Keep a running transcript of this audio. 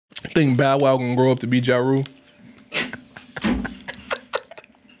Think Bow Wow gonna grow up to be Ja Rule?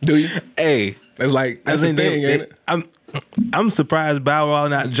 Do you? Hey, That's the thing, ain't it? I'm surprised Bow Wow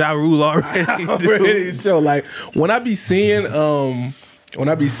not Ja Rule already. Already show. Like when I be seeing him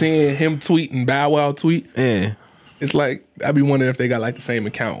tweet and Bow Wow tweet, Yeah. it's like I be wondering if they got like the same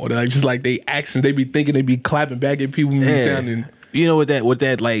account or like just like they actions. They be thinking they be clapping back at people and be sounding. You know what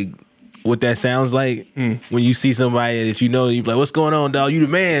that sounds like? When you see somebody that you know, you be like, "What's going on, dog? You the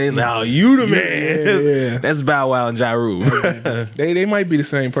man." And like, "Oh, you the man." Yeah. That's Bow Wow and Ja Rule. They might be the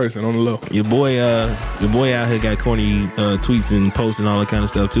same person on the low. Your boy out here got corny tweets and posts and all that kind of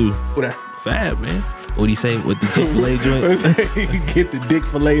stuff too. What that? Fab, man. What'd he say with the Chick-fil-A joint? Get the dick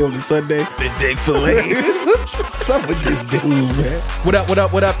fillet on the Sunday. The dick fillet. Some of this dude, man.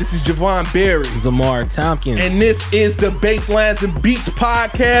 What up? This is Javon Berry. Zamar Tompkins. And this is the Baselines and Beats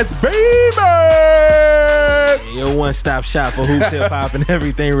podcast, baby! Your one-stop shop for hoops, hip-hop, and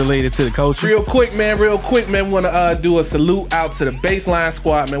everything related to the culture. Real quick, man. We want to do a salute out to the Baseline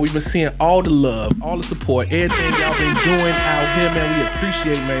squad, man. We've been seeing all the love, all the support, everything y'all been doing out here, man. We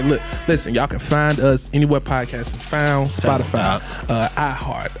appreciate, man. Look, listen, y'all can find us anywhere podcasts are found, Spotify,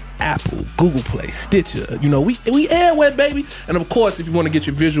 iHeart, Apple, Google Play, Stitcher. You know, we everywhere, baby. And of course, if you want to get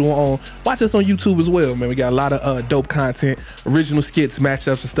your visual on, watch us on YouTube as well, man. We got a lot of dope content, original skits,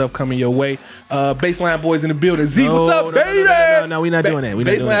 matchups, and stuff coming your way. Baseline Boys in the building. Z, what's up, baby? No, we're not doing that.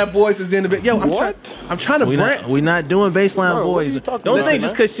 Baseline Boys is in the building. Yo, I'm trying to brand. We're not doing Baseline Boys. Don't think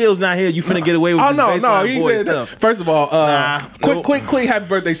just because Shill's not here, you finna get away with this Baseline Boys stuff. First of all, quick happy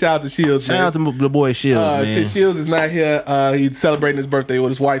birthday shout out to Shields. Shout out to the boy Shields, man. Shields is not here. He's celebrating his birthday with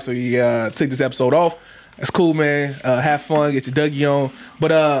his wife, so he took this episode off. That's cool, man. Have fun, get your Dougie on.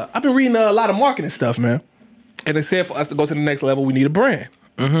 But I've been reading a lot of marketing stuff, man. And they said for us to go to the next level, we need a brand.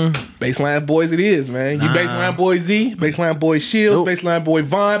 Baseline Boys it is, man. You Baseline Boy Z, Baseline Boy Shields, Baseline Boy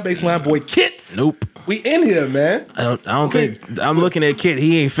Vaughn, Baseline Boy Kits. Nope. We in here, man. I don't think I'm looking at Kit.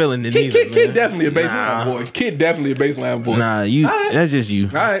 He ain't feeling it either. Kid definitely a baseline boy. Kid definitely a baseline boy. Nah, you. Right. That's just you.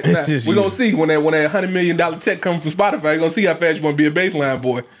 All right, we're gonna see when that $100 million check comes from Spotify. You're gonna see how fast you want to be a baseline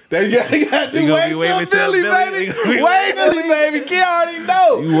boy. You got to wait till Philly, baby. Wait, Philly, baby. Kid already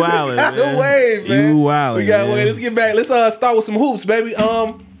know. You wildin', man. Gotta wave, man. You wildin'. We gotta wait. Let's get back. Let's start with some hoops, baby.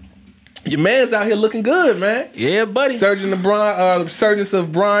 Your man's out here looking good, man. Yeah, buddy. Resurgence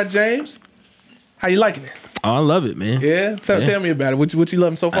of Bron James. How you liking it? Oh, I love it, man. Yeah, tell me about it. What you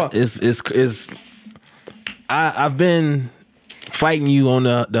loving so far? I've been fighting you on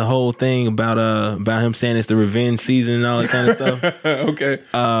the whole thing about him saying it's the revenge season and all that kind of stuff. Okay.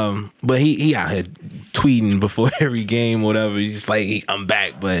 But he out here tweeting before every game, whatever. He's just like, I'm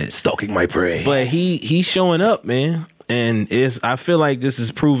back, but stalking my prey. But he's showing up, man. And I feel like this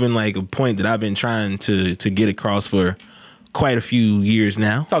is proving like a point that I've been trying to get across for quite a few years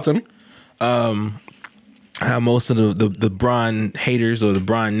now. Talk to me. How most of the Bron haters or the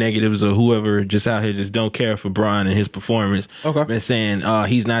Bron negatives or whoever just out here just don't care for Bron and his performance. Okay. Been saying,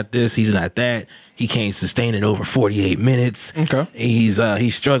 he's not this, he's not that. He can't sustain it over 48 minutes. Okay.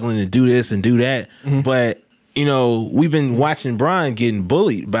 He's struggling to do this and do that. Mm-hmm. But, you know, we've been watching Bron getting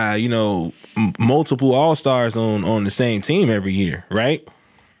bullied by, you know, multiple All-Stars on the same team every year, right?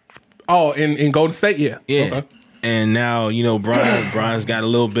 Oh, in Golden State, yeah. Yeah. Okay. And now, you know, Bron's got a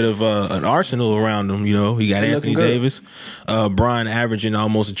little bit of an arsenal around him. You know, he got Anthony Davis. Bron averaging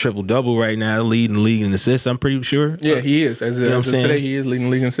almost a triple-double right now, leading the league in assists, I'm pretty sure. Yeah, he is. As of today, he is leading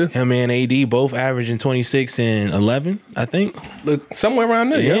the league in assists. Him and AD both averaging 26 and 11, I think. Look, somewhere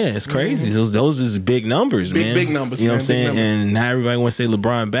around there, yeah. It's crazy. Mm-hmm. Those is big numbers, man. Big numbers, you know man. What I'm saying? And now everybody wants to say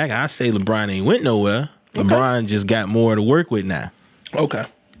LeBron back. I say LeBron ain't went nowhere. Okay. LeBron just got more to work with now. Okay.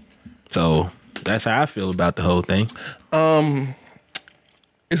 So that's how I feel about the whole thing.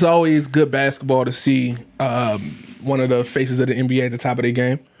 It's always good basketball to see one of the faces of the NBA at the top of their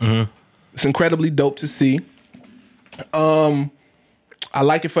game. Mm-hmm. It's incredibly dope to see. I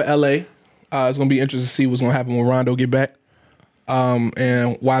like it for LA. It's gonna be interesting to see what's gonna happen when Rondo get back,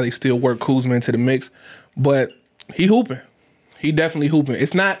 and why they still work Kuzma into the mix. But he hooping. He definitely hooping.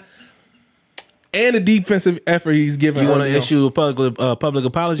 It's not. And the defensive effort he's giving. You want to issue a public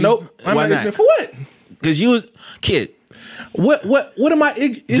apology? Nope. I'm not issuing for what? Because you was kid. What am I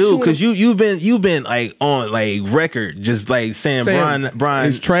issuing? Dude, because you've been like on like record just like saying Bron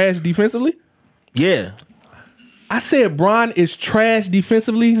is trash defensively. Yeah. I said Bron is trash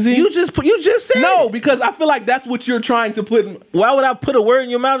defensively, Z. You just said no, it. Because I feel like that's what you're trying to put. Why would I put a word in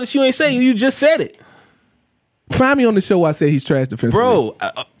your mouth that you ain't say? You just said it. Find me on the show where I said he's trash defensively. Bro,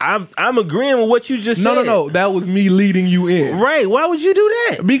 I'm agreeing with what you just said. No. That was me leading you in. Right. Why would you do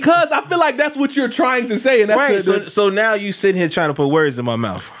that? Because I feel like that's what you're trying to say. And that's right. So now you sitting here trying to put words in my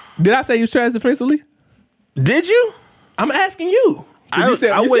mouth. Did I say he was trash defensively? Did you? I'm asking you. You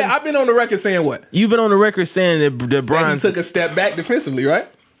said I've been on the record saying what? You've been on the record saying that Brian took a step back defensively, right?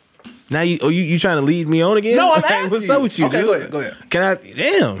 Now you trying to lead me on again? No, I'm asking. What's up with you? Okay, dude? go ahead. Can I?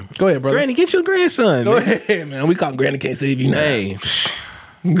 Damn. Go ahead, brother. Granny, get your grandson. Go ahead, man. We call Granny can't save you now. Hey.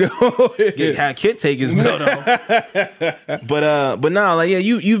 Go ahead. Get how Kit take his belt off. But no, like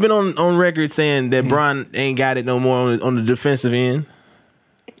you've been on record saying that Brian ain't got it no more on the defensive end.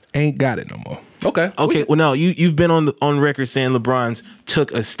 Ain't got it no more. Okay. Well, no, you've been on record saying LeBron's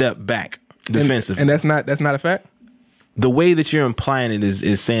took a step back defensively, and that's not a fact. The way that you're implying it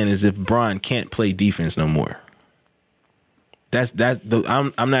is saying as if Bron can't play defense no more.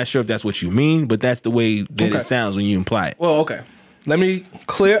 I'm not sure if that's what you mean, but that's the way that it sounds when you imply it. Well, okay. Let me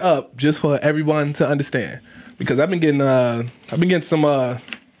clear up just for everyone to understand, because I've been getting some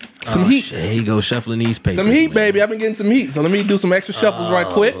heat. Here you go shuffling these papers. Some heat, man. baby. I've been getting some heat. So let me do some extra shuffles right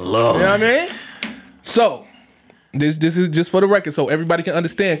quick. Lord. You know what I mean? So this is just for the record, so everybody can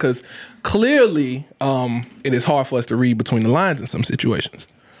understand, because clearly it is hard for us to read between the lines in some situations.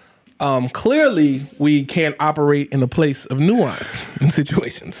 Clearly we can't operate in a place of nuance in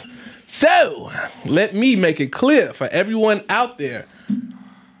situations. So let me make it clear for everyone out there,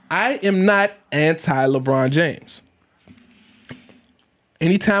 I am not anti-LeBron James.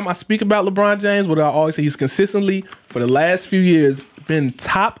 Anytime I speak about LeBron James, what I always say, he's consistently, for the last few years, been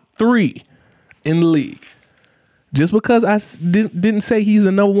top 3 in the league. Just because I didn't say he's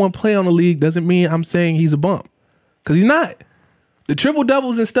the number 1 player on the league doesn't mean I'm saying he's a bum. Because he's not. The triple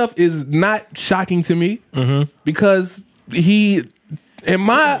doubles and stuff is not shocking to me, because he, in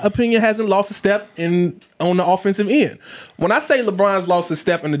my opinion, hasn't lost a step on the offensive end. When I say LeBron's lost a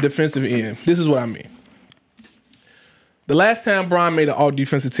step on the defensive end, this is what I mean. The last time Bron made an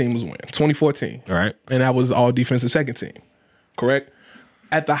all-defensive team was when? 2014. All right. And that was all-defensive second team. Correct?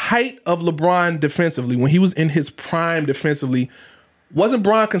 At the height of LeBron defensively, when he was in his prime defensively, wasn't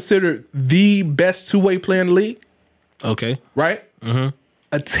Bron considered the best two-way player in the league? Okay. Right? Mm-hmm.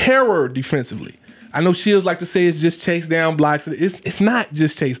 A terror defensively. I know Shields like to say it's just chase down blocks. It's not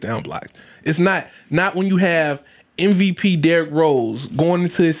just chase down blocks. It's not when you have MVP Derrick Rose going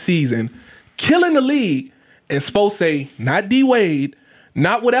into his season, killing the league, and Spo say, not D Wade,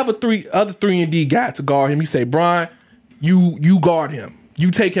 not whatever other 3-and-D guy to guard him. He say, Bron, you guard him. You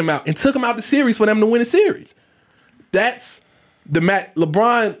take him out. And took him out the series for them to win a series. That's the match.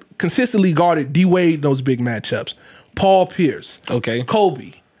 LeBron consistently guarded D Wade those big matchups. Paul Pierce. Okay.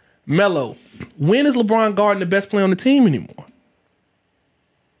 Kobe. Melo. When is LeBron guarding the best player on the team anymore?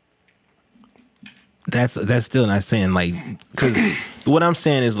 That's still not saying, like, because what I'm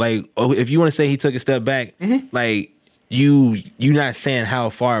saying is, like, if you want to say he took a step back, like, you not saying how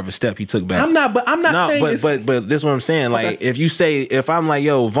far of a step he took back. I'm not saying but this is what I'm saying. Like, if I'm like,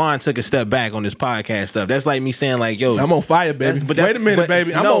 yo, Vaughn took a step back on this podcast stuff, that's like me saying, like, yo, I'm on fire, baby. Wait a minute,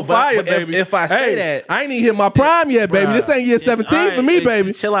 baby. I'm on fire, baby. If I say that, I ain't even hit my prime yet, baby. This ain't year 17 for me,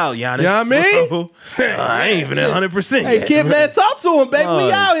 baby. Chill out, Giannis. You know what I mean? I ain't even at 100%. Hey, kid, man, talk to him, baby.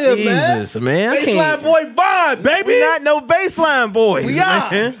 We out here, Jesus, man. Baseline boy Vaughn, baby. We not no baseline boys. We are.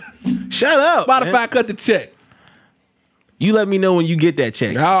 Man. Shut up. Spotify man. cut the check. You let me know when you get that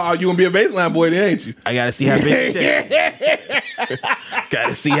check. How you gonna be a baseline boy then, ain't you? I gotta see how big the check is.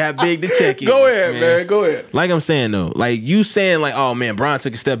 Gotta see how big the check is. Go ahead, man. Go ahead. Like I'm saying though, like you saying like, oh man, Bron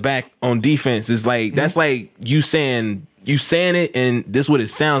took a step back on defense is like that's like you saying it, and this is what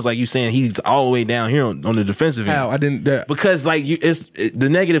it sounds like. You saying he's all the way down here on the defensive end. How I didn't because like it's the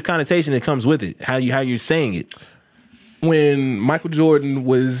negative connotation that comes with it. How you're saying it. When Michael Jordan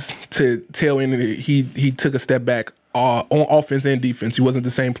was to tail end, he took a step back on offense and defense. He wasn't the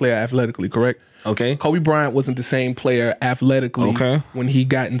same player athletically, correct? Okay. Kobe Bryant wasn't the same player athletically when he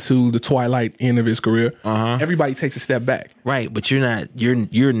got into the twilight end of his career. Everybody takes a step back. Right, but you're not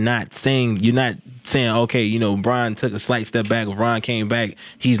saying okay, you know, Bron took a slight step back. If Bron came back,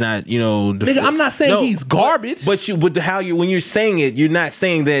 he's not, you know, nigga, I'm not saying he's garbage. But when you're saying it, you're not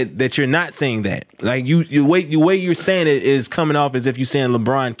saying that you're not saying that. Like the way you're saying it is coming off as if you're saying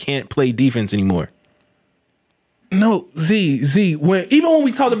LeBron can't play defense anymore. No, Z. When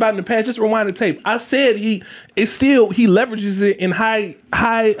we talked about it in the past, just rewind the tape. I said he leverages it in high.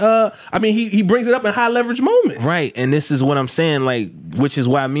 He brings it up in high leverage moments. Right, and this is what I'm saying. Like, which is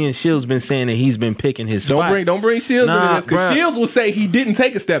why me and Shields been saying that he's been picking his spots. Don't bring Shields into this, because Shields will say he didn't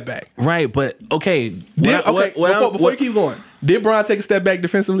take a step back. Right, but okay. Before you keep going, did Bron take a step back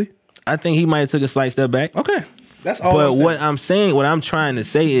defensively? I think he might have took a slight step back. Okay. That's all. But what I'm trying to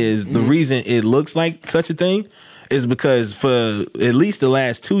say is the reason it looks like such a thing is because for at least the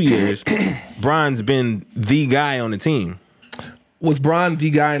last 2 years, Bron's been the guy on the team. Was Bron the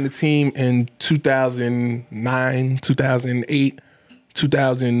guy in the team in 2009, 2008,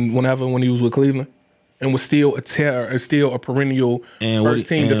 2000, whenever when he was with Cleveland, and was still a perennial first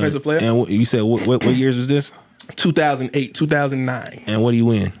team defensive player? And you said what years was this? 2008, 2009. And what do you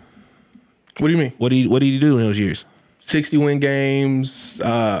win? What do you mean? What did he do in those years? 60 win games,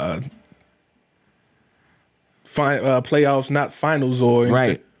 playoffs, not finals or anything.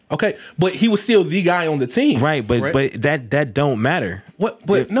 Right. Okay, but he was still the guy on the team. Right, but that don't matter. What?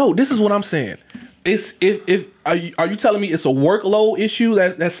 But no, this is what I'm saying. It's if are you telling me it's a workload issue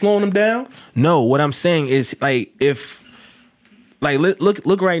that's slowing him down? No, what I'm saying is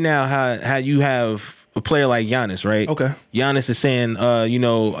look right now how you have a player like Giannis, right? Okay. Giannis is saying, I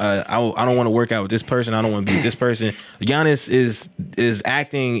don't want to work out with this person. I don't want to be with this person. Giannis is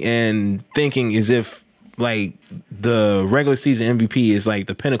acting and thinking as if like the regular season MVP is like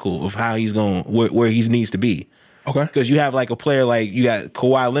the pinnacle of how he's going where he needs to be. Okay. Because you have like a player like you got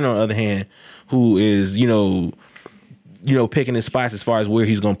Kawhi Leonard on the other hand, who is picking his spots as far as where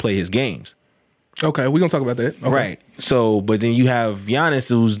he's going to play his games. Okay, we're gonna talk about that. Okay. Right. So, but then you have Giannis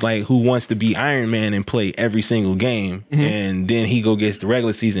who wants to be Iron Man and play every single game, and then he gets the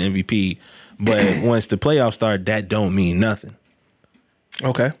regular season MVP. But once the playoffs start, that don't mean nothing.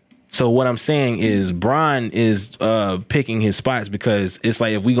 Okay. So what I'm saying is Bron is picking his spots because it's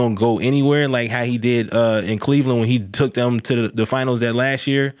like if we gonna go anywhere like how he did in Cleveland when he took them to the finals that last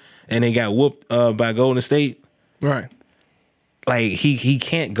year and they got whooped by Golden State. Right. Like he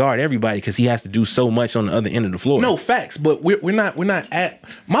can't guard everybody because he has to do so much on the other end of the floor. No facts, but we're not at.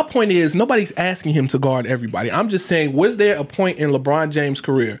 My point is nobody's asking him to guard everybody. I'm just saying, was there a point in LeBron James'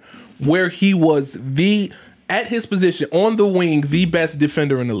 career where he was at his position on the wing the best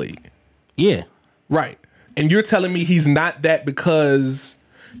defender in the league? Yeah, right. And you're telling me he's not that because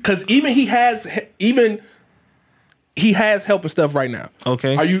even he has help and stuff right now.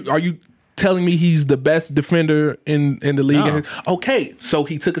 Okay. Are you telling me he's the best defender in the league? No. Okay, so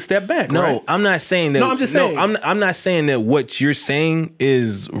he took a step back. No, right? I'm not saying that. No, I'm just saying. I'm not saying that what you're saying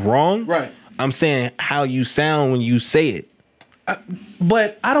is wrong. Right. I'm saying how you sound when you say it.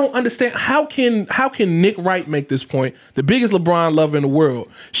 But I don't understand how can Nick Wright make this point? The biggest LeBron lover in the world.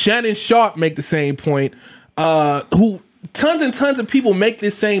 Shannon Sharp make the same point. Who tons and tons of people make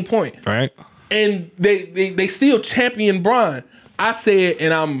this same point. Right. And they still champion Bron. I say it,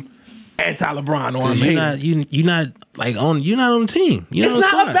 and I'm anti-LeBron or I'm you're not you're not on the team. It's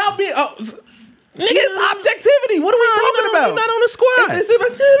not about being. Nigga, it's objectivity. What are we talking about? You're not on the squad. It's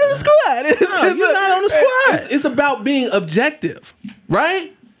about being on the squad. You're not on the squad. It's about being objective,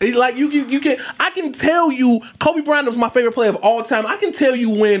 right? It's like you can. I can tell you, Kobe Bryant was my favorite player of all time. I can tell you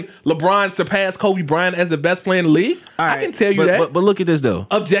when LeBron surpassed Kobe Bryant as the best player in the league. Right. I can tell you that. But look at this though.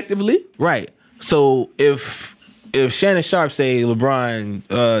 Objectively, right? So if Shannon Sharp say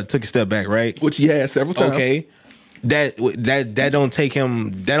LeBron took a step back, right? Which he has several times. Okay. That don't take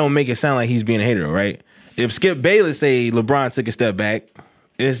him. That don't make it sound like he's being a hater, right? If Skip Bayless say LeBron took a step back,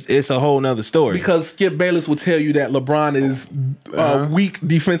 it's a whole nother story. Because Skip Bayless will tell you that LeBron is weak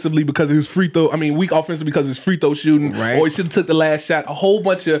defensively because of his free throw. I mean, weak offensively because of his free throw shooting, right. Or he should have took the last shot. A whole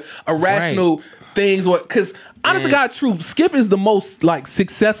bunch of irrational things. Because honest to God, truth, Skip is the most like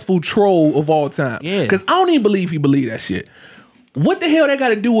successful troll of all time. Yeah. Because I don't even believe he believed that shit. What the hell that got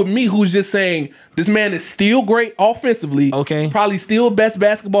to do with me who's just saying this man is still great offensively, okay, probably still best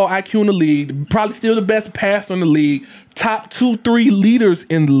basketball IQ in the league, probably still the best passer in the league, top 2-3 leaders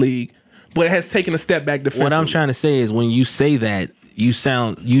in the league, but has taken a step back defensively. What I'm trying to say is when you say that, you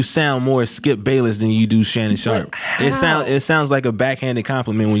sound more Skip Bayless than you do Shannon Sharp. It sounds like a backhanded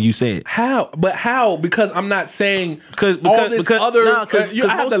compliment when you say it. How? But how? Because I'm not saying I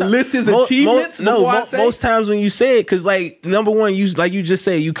have to list his achievements. Most times when you say it, because like number one, you just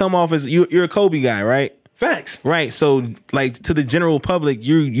say you come off as you're a Kobe guy, right? Facts. Right. So like to the general public,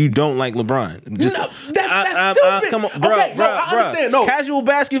 you don't like LeBron. No, that's stupid. Come on, bro. I understand. No, casual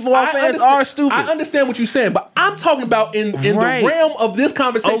basketball fans are stupid. I understand what you're saying, but I'm talking about in the realm of this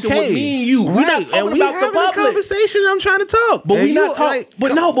conversation with me and you. We're not talking about the public. Conversation. I'm trying to talk, but we're not talking.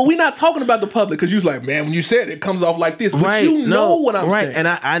 But we're not talking about the public because you're like, man, when you said it comes off like this, but you know what I'm saying. And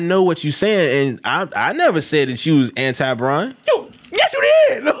I know what you're saying, and I never said that you was anti-Bron. Yes, you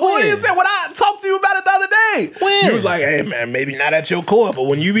did. What did you say when I talked to you about it the other day? When? You was like, hey, man, maybe not at your core, but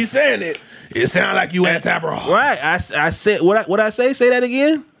when you be saying it, it sounds like you anti-Bron. Right. I said, what I say? Say that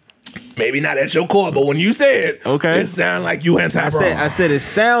again? maybe not at your core, but when you said Okay. it sound like you anti-Bron. I said it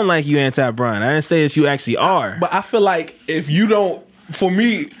sound like you anti-Bron. I didn't say that you actually are. But I feel like if you don't, for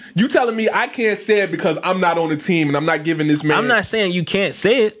me, you telling me I can't say it because I'm not on the team and I'm not giving this man. I'm not saying you can't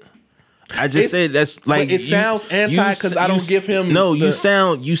say it. I just said that's like it sounds anti because I don't give him. No, you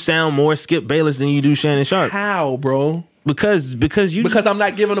sound more Skip Bayless than you do Shannon Sharp. How, bro? Because I'm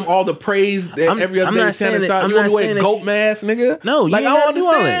not giving him all the praise that every other day. Shannon Sharp, you want to wear goat mask, nigga? No, you like ain't I don't gotta do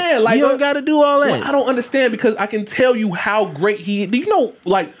all that. understand. Like you don't got to do all that. Well, I don't understand because I can tell you how great he. Do you know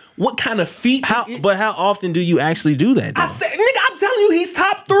like what kind of feat? But how often do you actually do that? Though? I said, nigga, I'm telling you, he's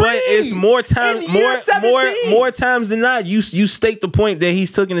top 3. But it's more times, more times than not. You state the point that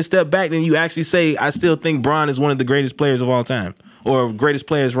he's taking a step back, then you actually say, I still think Bron is one of the greatest players of all time, or greatest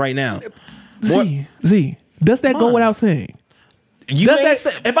players right now. Z, does that go without saying?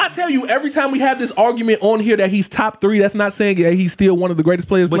 If I tell you every time we have this argument on here that he's top 3, that's not saying that he's still one of the greatest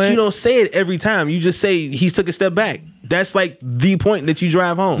players. But you don't say it every time. You just say he took a step back. That's like the point that you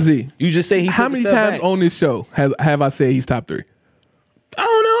drive home. Z, you just say he. How many times on this show have I said he's top 3? I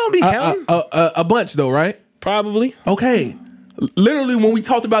don't know. I'll be counting. A bunch though, right? Probably. Okay. Literally, when we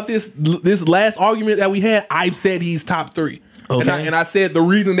talked about this last argument that we had, I said he's top 3. Okay. And I said the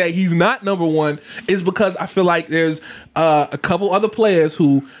reason that he's not number 1 is because I feel like there's a couple other players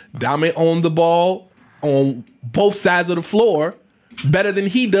who dominate on the ball on both sides of the floor better than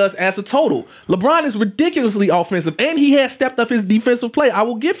he does as a total. LeBron is ridiculously offensive, and he has stepped up his defensive play. I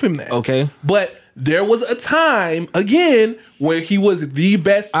will give him that. Okay. But there was a time, again, where he was the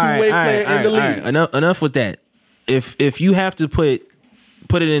best two-way player in the league. Enough with that. If you have to put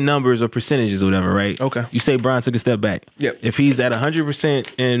it in numbers or percentages or whatever, right? Okay. You say Bron took a step back. Yep. If he's at 100%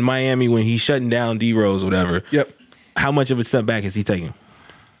 in Miami when he's shutting down D Rose or whatever. Yep. How much of a step back is he taking?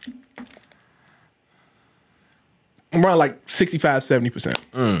 Around like 65, 70%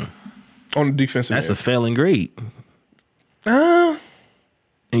 on the defensive. That's a failing grade. And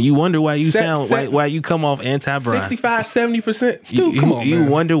you wonder why you why you come off anti-Bron. 65, 70%. Dude, come on, you man.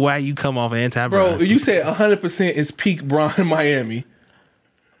 wonder why you come off anti-Bron. Bro, you said 100% is peak Bron in Miami.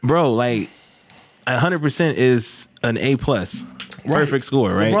 Bro, like 100% is an A+. Perfect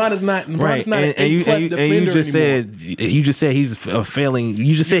score, right? LeBron is not. LeBron's not an A+ defender anymore. You just said he's a failing.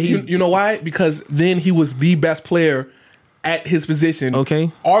 You just said he's. You know why? Because then he was the best player at his position.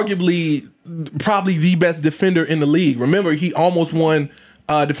 Okay. Arguably, probably the best defender in the league. Remember, he almost won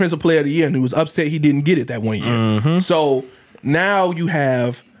Defensive Player of the Year, and he was upset he didn't get it that one year. Mm-hmm. So now you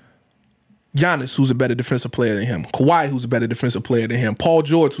have Giannis, who's a better defensive player than him. Kawhi, who's a better defensive player than him. Paul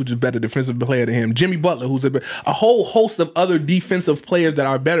George, who's a better defensive player than him. Jimmy Butler, who's a whole host of other defensive players that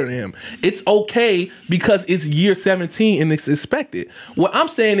are better than him. It's okay because it's year 17 and it's expected. What I'm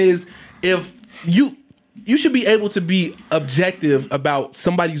saying is, if you should be able to be objective about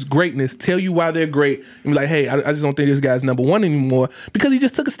somebody's greatness, tell you why they're great, and be like, hey, I just don't think this guy's number 1 anymore because he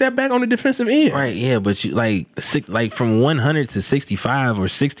just took a step back on the defensive end. Right, yeah, but you like from 100 to 65 or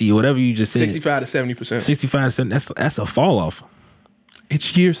 60 or whatever you just said. 65 to 70%. 65 to 70, that's a fall off.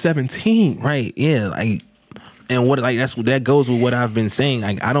 It's year 17. Right, yeah, like, and that goes with what I've been saying.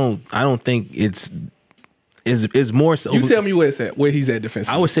 Like, I don't think it's more so. You tell me where he's at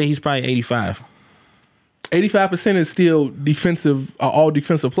defensively. I would say he's probably 85. 85% is still defensive, all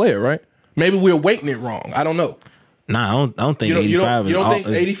defensive player, right? Maybe we're weighting it wrong. I don't know. Nah, I don't think 85 you don't think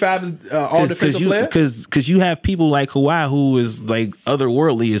 85 is all defensive player? Because you have people like Kawhi who is like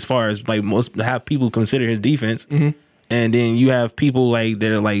otherworldly as far as like most have people consider his defense. Mm-hmm. And then you have people like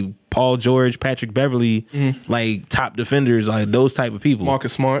that are like Paul George, Patrick Beverly, like top defenders, like those type of people.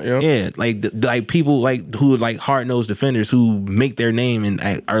 Marcus Smart, yeah. Yeah, like people like who are like hard-nosed defenders who make their name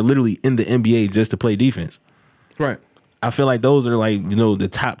and are literally in the NBA just to play defense. Right. I feel like those are like, the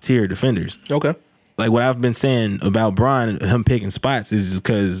top tier defenders. Okay. Like what I've been saying about Bron and him picking spots is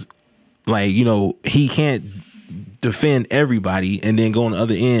because like, he can't defend everybody and then go on the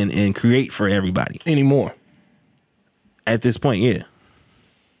other end and create for everybody. Anymore. At this point, yeah.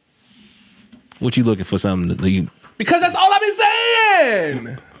 What you looking for something because that's all I've been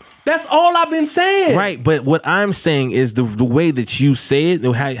saying. That's all I've been saying. Right, but what I'm saying is the way that you say it,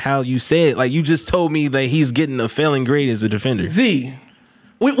 how you say it, like you just told me that he's getting a failing grade as a defender. Z,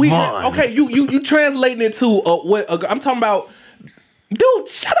 okay, you translating it to I'm talking about. Dude,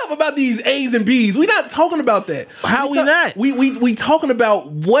 shut up about these A's and B's. We're not talking about that. How we not? We talking about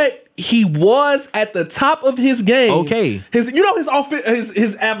what he was at the top of his game. Okay. His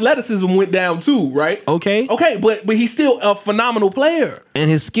athleticism went down too, right? Okay. Okay, but he's still a phenomenal player. And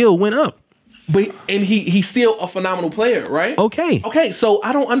his skill went up. But he's still a phenomenal player, right? Okay. Okay, so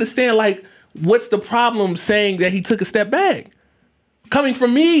I don't understand, like, what's the problem saying that he took a step back? Coming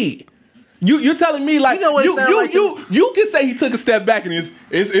from me. You're telling me like You know what it sound like you can say he took a step back and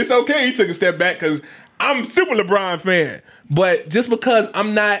it's okay he took a step back because I'm a super LeBron fan, but just because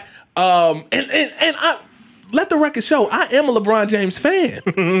I'm not and I let the record show I am a LeBron James fan.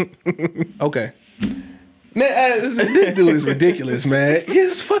 Okay. Man, this dude is ridiculous, man.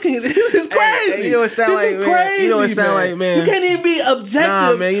 He's fucking. This is crazy. Hey, you know what it sound like, man? Crazy, you know what it sound like, man? You can't even be objective.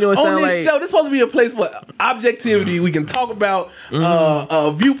 Nah, man. You know what it on sound this like? show. This is supposed to be a place for objectivity. We can talk about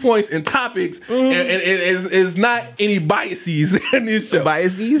viewpoints and topics, and it's not any biases in this show.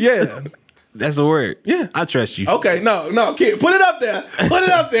 Biases? Yeah. That's a word. Yeah. I trust you. Okay, no, kid, put it up there. Put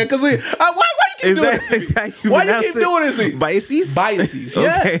it up there, because why you keep doing this? To me? Why you keep doing this? To me? Biases? Biases.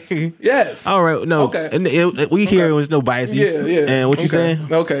 Okay. Yes. All right. No. Okay. And we hear it was no biases. Yeah. And what you okay.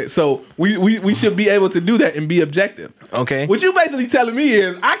 saying? Okay, so we should be able to do that and be objective. Okay. What you basically telling me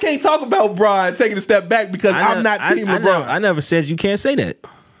is I can't talk about Bron taking a step back because I'm not Team LeBron. I never said you can't say that.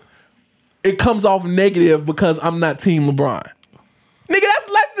 It comes off negative because I'm not Team LeBron. Nigga,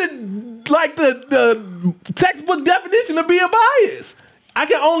 that's less than like the textbook definition of being biased. I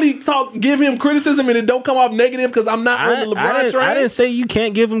can only give him criticism and it don't come off negative because I'm not on the LeBron train. I didn't say you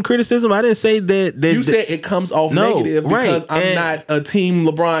can't give him criticism. I didn't say that. You said it comes off negative because I'm not a Team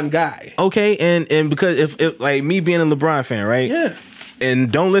LeBron guy. Okay, and because if like me being a LeBron fan, right? Yeah.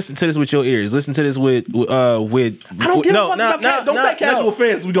 And don't listen to this with your ears. Listen to this with I don't give a fuck about don't say casual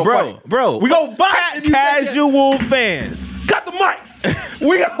fans. We gonna fight. Bro. We gonna fight. Casual fans. Cut the mics.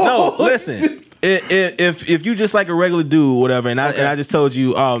 We gonna No, listen. If you just like a regular dude, whatever, and I just told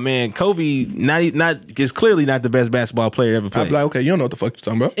you, oh man, Kobe is clearly not the best basketball player ever played. I'm like, okay, you don't know what the fuck you're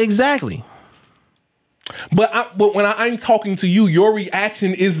talking about. Exactly. But when I'm talking to you, your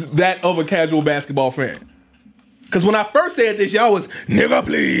reaction is that of a casual basketball fan. Because when I first said this, y'all was, nigga,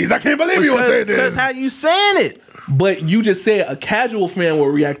 please, I can't believe you would say this. Because how you saying it? But you just said a casual fan will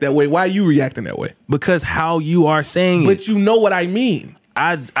react that way. Why are you reacting that way? Because how you are saying it. But you know what I mean.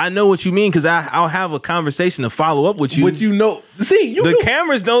 I know what you mean because I'll have a conversation to follow up with you. But you know, see, the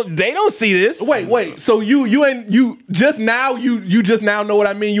cameras don't see this. Wait. So you just now know what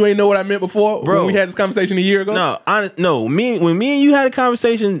I mean. You ain't know what I meant before, bro. When we had this conversation a year ago. No, when me and you had a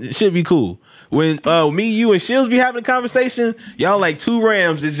conversation, it should be cool. When me, you, and Shields be having a conversation, y'all like two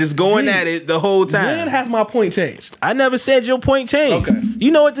Rams is just going at it the whole time. When has my point changed? I never said your point changed. Okay.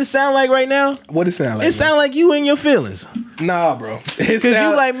 You know what this sound like right now? What it sound like? It sound like you in your feelings. Nah, bro. Because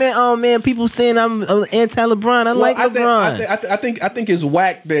you like, man, oh man, people saying I'm anti-LeBron. I like LeBron. I think it's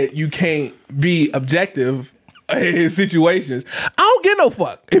whack that you can't be objective in situations. I don't give no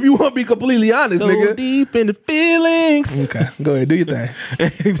fuck. If you want to be completely honest, so nigga. Deep in the feelings. Okay, go ahead, do your thing.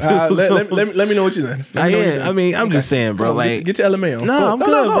 Let me know what you think. I'm just saying, bro. Like, get your LMA on. No, I'm good,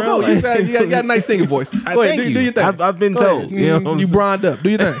 bro. Go. You got a nice singing voice. Go ahead, do your thing. I've been told. You know, you bronzed up. Do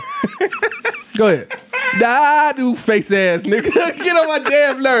your thing. Go ahead. Nah, do face ass nigga. Get on my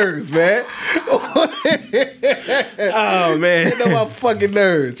damn nerves, man. Oh man. Get on my fucking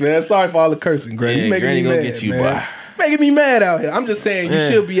nerves, man. Sorry for all the cursing, Granny. Yeah, You making Granny me gonna mad, get you, man. boy. Making me mad out here. I'm just saying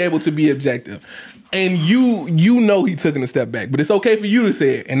you should be able to be objective. And you know he took a step back, but it's okay for you to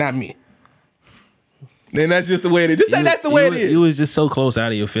say it and not me. And that's just the way it is. Just say that's the way it is. You was just so close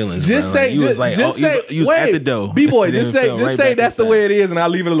out of your feelings. Just bro. say, like, you was like, just say, you was at the door. B-boy, just say that's the way it is, and I'll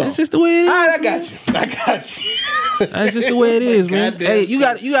leave it alone. That's just the way it is. All right, I got you. That's just the way it is, man. Hey, you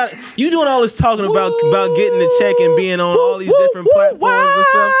doing all this talking about getting the check and being on all these different platforms and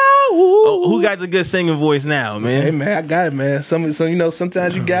stuff. Oh, who got the good singing voice now, man? Hey, man, I got it, man. Sometimes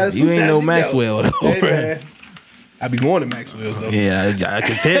you got it. You ain't no Maxwell, though. Hey, man. I be going to Maxwell's, though. Yeah, I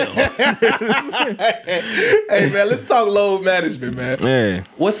can tell. Hey, man, let's talk load management, man. Yeah.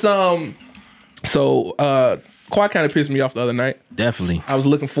 What's Kawhi kind of pissed me off the other night. Definitely. I was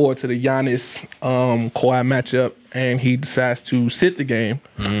looking forward to the Giannis Kawhi matchup, and he decides to sit the game.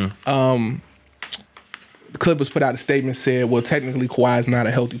 Mm-hmm. The Clippers put out a statement said, well, technically Kawhi is not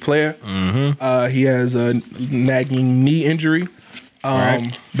a healthy player. Mm-hmm. He has a nagging knee injury.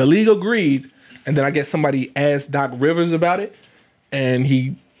 Right. The league agreed, and then I guess somebody asked Doc Rivers about it, and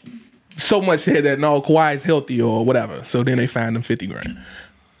he so much said that no, Kawhi is healthy or whatever. So then they fined him $50,000.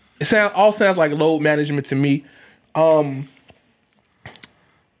 It sounds like load management to me.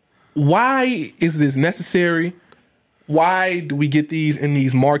 Why is this necessary? Why do we get these in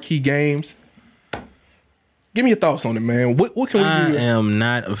these marquee games? Give me your thoughts on it, man. What can we do? I am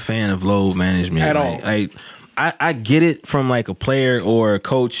not a fan of load management at all. Like, I get it from like a player or a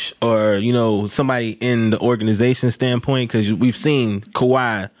coach or somebody in the organization standpoint because we've seen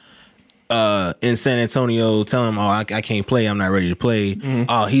Kawhi in San Antonio telling him, oh, I can't play, I'm not ready to play.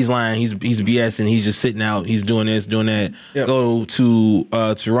 Oh, he's lying, he's BSing, he's just sitting out, he's doing this, doing that. Yep. Go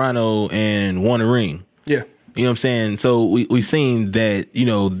to Toronto and won a ring. Yeah. You know what I'm saying? So we've seen that, you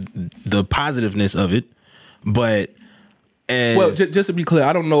know, the positiveness of it, but well, just to be clear,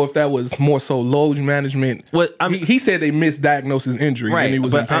 I don't know if that was more so load management. What he said they misdiagnosed his injury, right? And he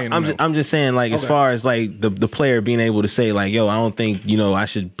was but in pain. I'm just saying, like, as far as like the player being able to say, like, yo, I don't think, you know, I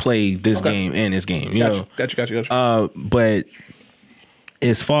should play this game and this game. You know, got you. But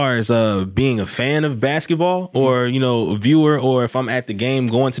as far as being a fan of basketball, or you know, a viewer, or if I'm at the game,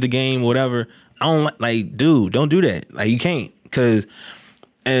 going to the game, whatever, I don't like, dude, don't do that. Like, you can't, because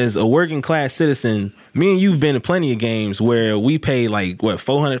as a working class citizen, me and you've been to plenty of games where we pay like what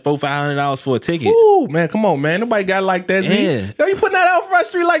 $500 for a ticket. Ooh, man, come on, man. Nobody got it like that. Yeah. Yo, you putting that out Front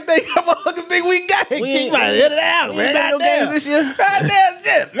Street like that? Come on, think we got it. Keep like, hit it out, man. No games this year. Goddamn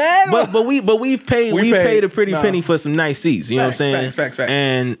shit, man. But we've paid a pretty penny for some nice seats. You know what I'm saying? Facts.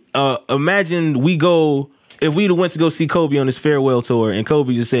 And imagine we go. If we'd have went to go see Kobe on his farewell tour, and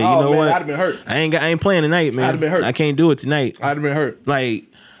Kobe just said, "You know what? I'd have been hurt. I ain't playing tonight, man. I'd have been hurt. I can't do it tonight. I'd have been hurt. Like,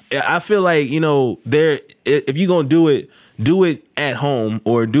 I feel like, you know, if you're gonna do it at home,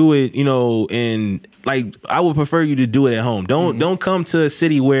 or do it, you know, in, like, I would prefer you to do it at home. Don't come to a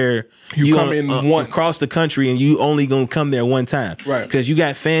city where you come in once across the country and you only gonna come there one time, right? Because you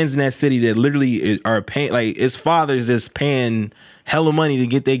got fans in that city that literally are paying, like, it's fathers that's paying hella money to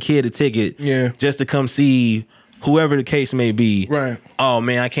get their kid a ticket, just to come see whoever the case may be. Right. Oh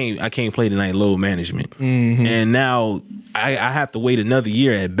man, I can't play tonight. Load management, and now I have to wait another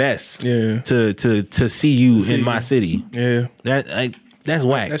year at best. To see you in my city. Yeah. That's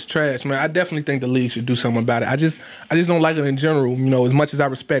whack. That's trash, man. I definitely think the league should do something about it. I just don't like it in general. You know, as much as I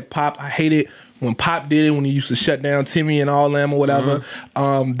respect Pop, I hate it when Pop did it, when he used to shut down Timmy and all them or whatever.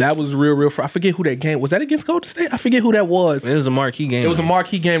 That was real. I forget who that game was. That against Golden State? I forget who that was. It was a marquee game. It was a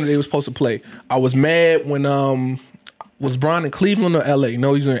marquee game that they were supposed to play. I was mad when was Bron in Cleveland or LA?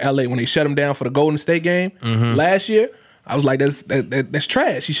 No, he was in LA when they shut him down for the Golden State game last year. I was like, that's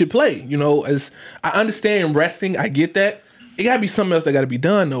trash. He should play. You know, as I understand resting, I get that. It gotta be something else that gotta be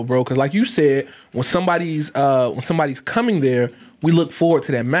done though, bro. Because like you said, when somebody's coming there, we look forward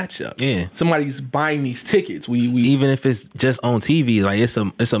to that matchup. Yeah, somebody's buying these tickets. We even if it's just on TV, like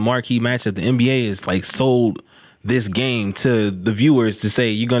it's a marquee matchup. The NBA is like sold this game to the viewers to say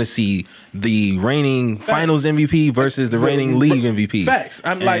you're gonna see the reigning Finals MVP versus the reigning league MVP. Facts.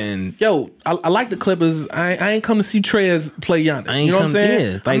 I'm like, yo, I like the Clippers. I ain't come to see Trez play Giannis. You know what I'm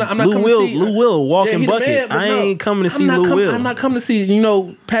saying? Yeah. Like, I'm not Lou Will walking bucket. I ain't coming to see Lou Will. I'm not coming to see, you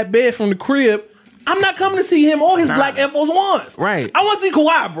know, Pat Bear from the crib. I'm not coming to see him or his black Air Force Ones. Right. I want to see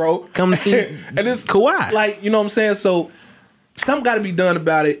Kawhi, bro. Come to see and it's Kawhi. Like, you know what I'm saying? So something got to be done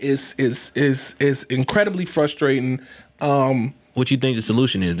about it. Is incredibly frustrating. What you think the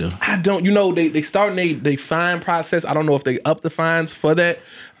solution is, though? I don't. You know, they starting they fine process. I don't know if they up the fines for that,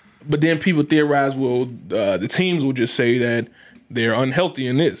 but then people theorize, well, the teams will just say that they're unhealthy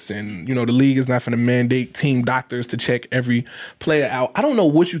in this, and you know the league is not going to mandate team doctors to check every player out. I don't know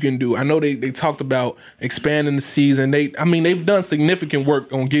what you can do. I know they talked about expanding the season. They've done significant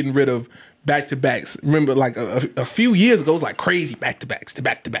work on getting rid of back-to-backs. Remember, like a few years ago, it was like crazy back-to-backs to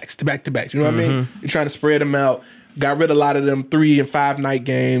back-to-backs to back-to-backs. You know what I mean? You're trying to spread them out. Got rid of a lot of them 3 and 5 night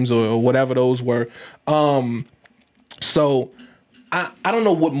games or whatever those were. So I don't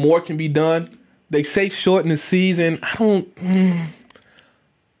know what more can be done. They say shorten the season. I don't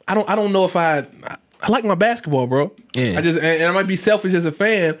know if I like my basketball, bro. Yeah. And I might be selfish as a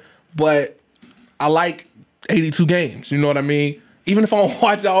fan, but I like 82 games. You know what I mean? Even if I don't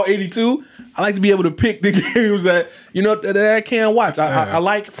watch all 82, I like to be able to pick the games that that I can watch. I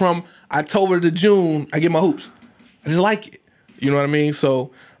like from October to June, I get my hoops. I just like it. You know what I mean?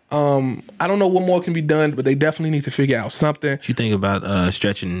 So I don't know what more can be done, but they definitely need to figure out something. What you think about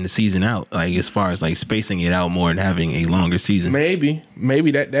stretching the season out, like as far as like spacing it out more and having a longer season? Maybe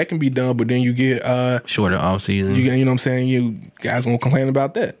that can be done, but then you get shorter off season. You know what I'm saying? You guys won't complain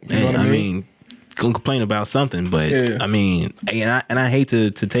about that. You know what I mean? Gonna complain about something, but I mean, and I hate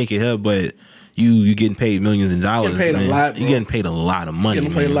to take it here, but you getting paid millions of dollars. You're getting paid a lot, bro. You're getting paid a lot of money. You're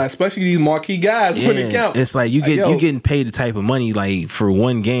getting paid a lot, especially these marquee guys when it counts. It's like you getting paid the type of money like for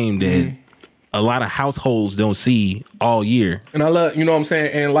one game that a lot of households don't see all year. And I love, you know what I'm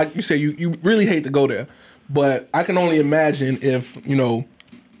saying? And like you said, you really hate to go there, but I can only imagine if, you know,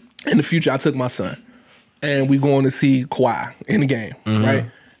 in the future I took my son and we going to see Kawhi in the game,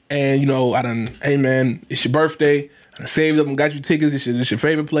 right? And, you know, hey man, it's your birthday. I saved up and got you tickets. It's your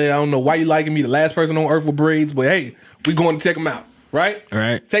favorite player. I don't know why you liking me, the last person on earth with braids, but hey, we going to check him out, right? All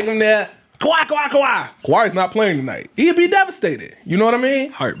right. Take him there. Kawhi. Kawhi's not playing tonight. He'd be devastated. You know what I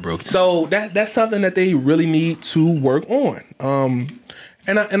mean? Heartbroken. So that's something that they really need to work on.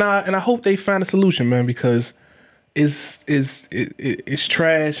 And I hope they find a solution, man, because it's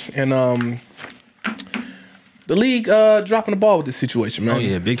trash, and the league dropping the ball with this situation, man. Oh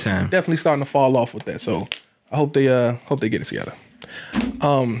yeah, big time. Definitely starting to fall off with that. So I hope they get it together.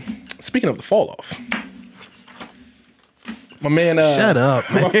 Speaking of the fall off, my man, shut up,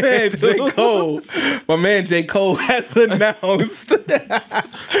 man. My man J. Cole has announced.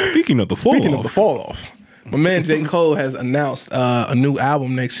 Speaking of the fall off, my man J. Cole has announced a new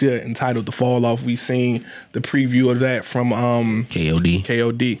album next year entitled "The Fall Off." We've seen the preview of that from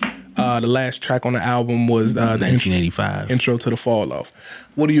KOD. The last track on the album was the 1985 intro to "The Fall Off."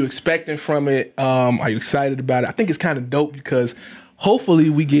 What are you expecting from it? Are you excited about it? I think it's kind of dope because hopefully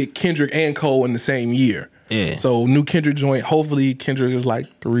we get Kendrick and Cole in the same year. Yeah. So new Kendrick joint. Hopefully Kendrick is like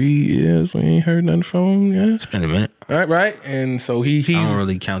 3 years. We ain't heard nothing from him. Yeah. It's been a minute. Right. And so he's. I don't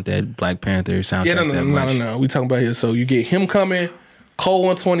really count that Black Panther soundtrack that much. No. We talking about here. So you get him coming, Cole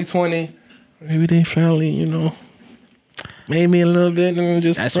in 2020. Maybe they finally, maybe a little bit. And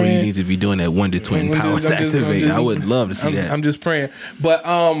just that's praying. when you need to be doing that Wonder Twin powers activate. I would love to see that. I'm just praying. But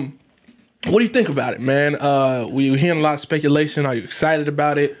what do you think about it, man? We're hearing a lot of speculation. Are you excited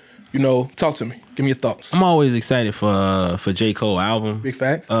about it? Talk to me. Give me your thoughts. I'm always excited for J. Cole album. Big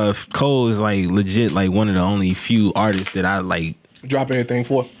facts. Cole is like legit like one of the only few artists that I like drop anything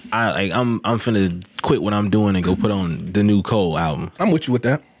for. I'm finna quit what I'm doing and go put on the new Cole album. I'm with you with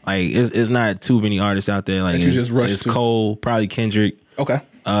that. Like it's not too many artists out there. Like you just rush it's to. Cole, probably Kendrick. Okay.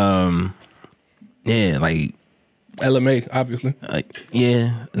 Yeah, like LMA, obviously.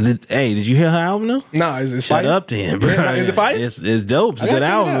 Yeah. Hey, did you hear her album though? Nah, is it Shut fire? up then, bro. Yeah, is it fire? It's dope. It's a good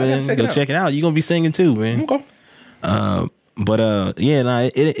album, man. Go check it out. You're gonna be singing too, man. Okay. It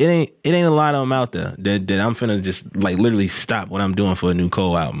ain't a lot of them out there that I'm finna just like literally stop what I'm doing for a new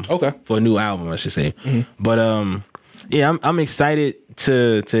Cole album. Okay. For a new album, I should say. Mm-hmm. But I'm excited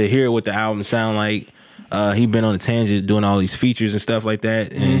to hear what the album sound like. He been on a tangent doing all these features and stuff like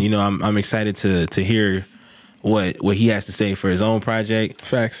that, and I'm excited to hear what he has to say for his own project.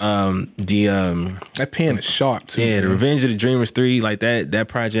 Facts. That pen is sharp too. Yeah, man. The Revenge of the Dreamers 3, like that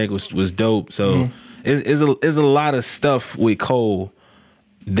project was dope. So it's a lot of stuff with Cole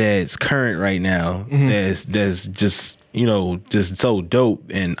that's current right now. That's just just so dope,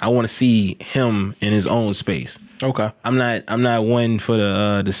 and I want to see him in his own space. Okay. I'm not one for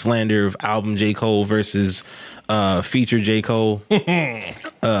the slander of album J. Cole versus feature J. Cole.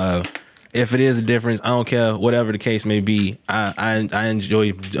 If it is a difference, I don't care. Whatever the case may be, I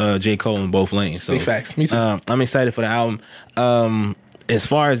enjoy J. Cole in both lanes. So big facts. Me too. I'm excited for the album. As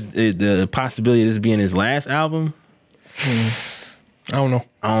far as the possibility of this being his last album, I don't know.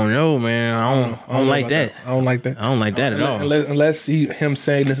 I don't know, man. I don't like that. I don't like that. I don't like that at all. Unless him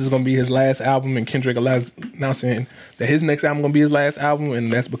saying this is going to be his last album, and Kendrick announcing that his next album going to be his last album,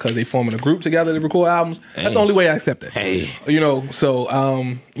 and that's because they forming a group together to record albums. Hey. That's the only way I accept it. Hey,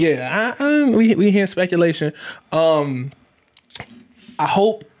 So we hear speculation. I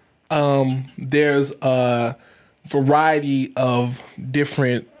hope there's a variety of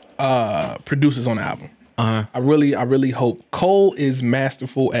different producers on the album. I really hope. Cole is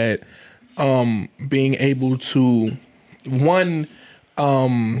masterful at being able to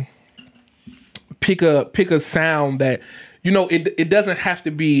pick a sound that it doesn't have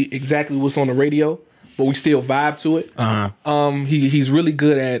to be exactly what's on the radio, but we still vibe to it. He's really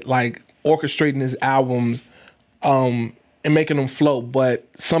good at like orchestrating his albums and making them flow, but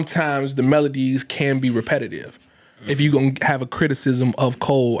sometimes the melodies can be repetitive. If you're going to have a criticism of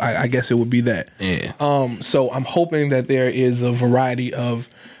Cole, I guess it would be that. Yeah. So I'm hoping that there is a variety of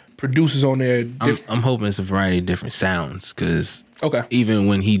producers on there. I'm hoping it's a variety of different sounds, because okay, even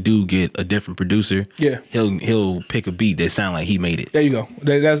when he do get a different producer, he'll pick a beat that sound like he made it. There you go.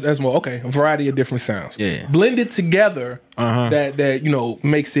 That's more okay. A variety of different sounds. Yeah. Blended together. That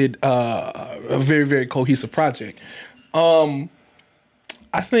makes it a very, very cohesive project. I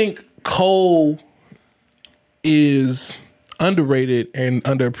think Cole is underrated and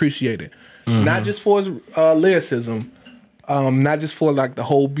underappreciated, not just for his lyricism, not just for like the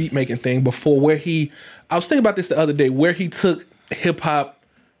whole beat making thing, but for where I was thinking about this the other day, where he took hip hop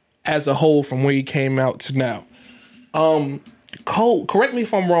as a whole from where he came out to now. Cole, correct me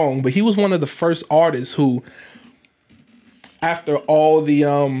if I'm wrong, but he was one of the first artists who, after all the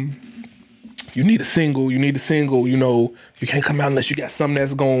you need a single, you can't come out unless you got something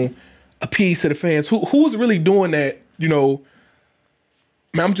that's going appease to the fans. Who's really doing that? Man,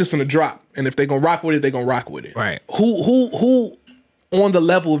 I'm just gonna drop, and if they're gonna rock with it, they're gonna rock with it. Right. Who on the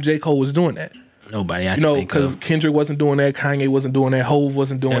level of J. Cole was doing that. Nobody, I You know, think because of. Kendrick wasn't doing that, Kanye wasn't doing that, Hove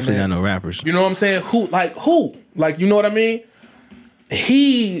wasn't doing Definitely that. not no rappers. You know what I'm saying? Who? Like, you know what I mean?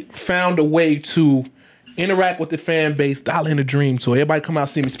 He found a way to interact with the fan base, Dollar in the Dream tour. Everybody come out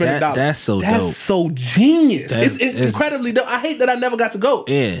see me, spend $1. That's so dope. That's so genius. That's- It's incredibly dope. I hate that I never got to go.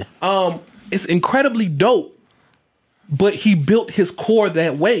 Yeah. It's incredibly dope, but he built his core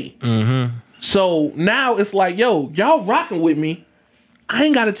that way. Mm-hmm. So now it's like, yo, y'all rocking with me. I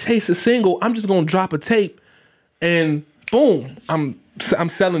ain't got to chase a single. I'm just gonna drop a tape, and boom, I'm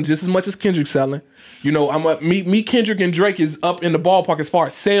selling just as much as Kendrick's selling. You know, me, Kendrick, and Drake is up in the ballpark as far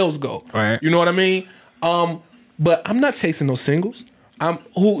as sales go. Right. You know what I mean? But I'm not chasing those singles.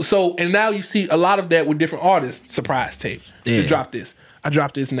 And now you see a lot of that with different artists. Surprise tape. Yeah. To drop this. I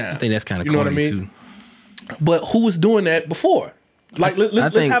dropped this now. I think that's kind of you know what I corny mean? too. But who was doing that before? Like, let's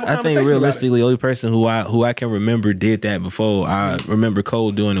have a conversation. I think realistically, the only person who I can remember did that before I remember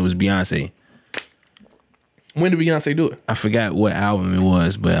Cole doing it was Beyonce. When did Beyonce do it? I forgot what album it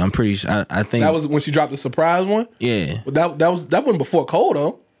was, but I'm pretty sure. I think That was when she dropped the surprise one. yeah. But that wasn't before Cole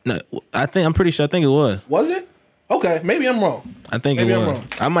though. No, I'm pretty sure. I think it was. Was it? Okay, maybe I'm wrong. I think Maybe it I'm was. wrong.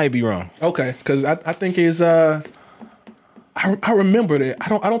 I might be wrong. Okay, because I think it's I remember that. I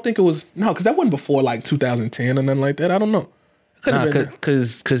don't think it was because that wasn't before like 2010 or nothing like that. I don't know. Could have been.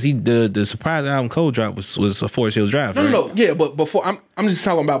 Because the surprise album Cole dropped was a Forest Hills Drive. No, right? no, yeah, but before I'm just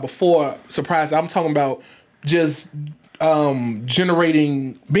talking about before surprise. I'm talking about just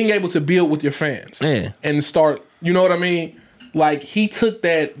generating, being able to build with your fans, Yeah. and start. You know what I mean? Like he took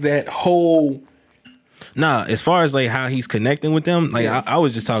that whole Nah, as far as like how he's connecting with them, like Yeah. I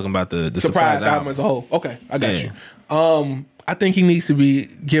was just talking about the surprise album as a whole. Okay, I got you. I think he needs to be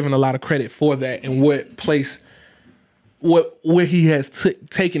given a lot of credit for that and what place, where he has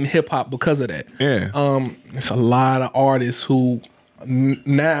taken hip hop because of that. Yeah. It's a lot of artists who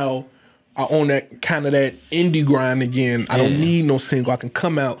now are on that kind of that indie grind again. I don't Yeah. need no single. I can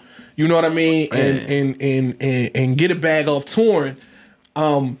come out. You know what I mean? And get a bag off touring.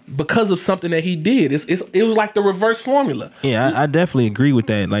 Because of something that he did. It was like the reverse formula. Yeah, I definitely agree with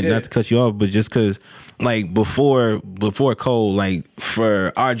that. Like, Yeah. not to cut you off, but just because, like, before Cole, like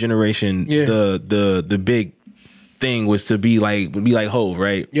for our generation, Yeah. the big thing was to be like Hove,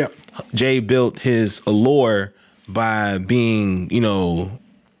 right? Yep. Jay built his allure by being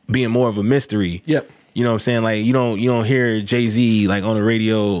more of a mystery. Yep. You know what I'm saying? Like you don't hear Jay-Z like on the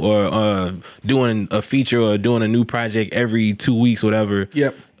radio or doing a feature or doing a new project every 2 weeks, whatever.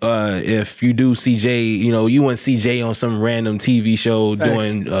 Yep. If you do CJ, you wouldn't see Jay on some random TV show Thanks.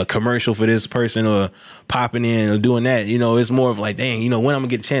 doing a commercial for this person or popping in or doing that. It's more of like, dang, when I'm gonna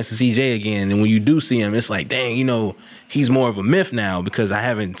get a chance to see Jay again. And when you do see him, it's like, dang, he's more of a myth now because I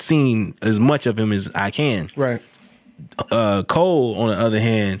haven't seen as much of him as I can. Right. Cole, on the other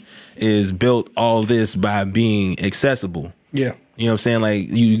hand, is built all this by being accessible. Yeah. You know what I'm saying? Like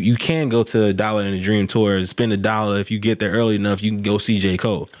you can go to a Dollar in the Dream tour and spend $1 if you get there early enough. You can go see J.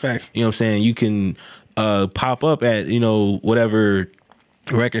 Cole. Facts. You know what I'm saying? You can pop up at whatever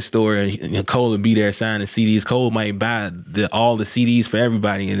record store and Cole will be there signing CDs. Cole might buy all the CDs for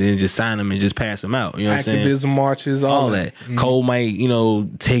everybody and then just sign them and just pass them out. You know what I'm saying? Activism marches, all that. Mm-hmm. Cole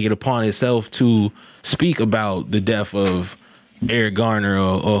might take it upon himself to speak about the death of Eric Garner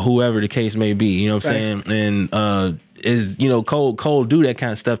or whoever the case may be. You know what I'm saying? And Cole do that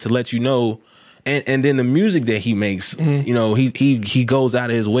kind of stuff to let you know. And then the music that he makes, he goes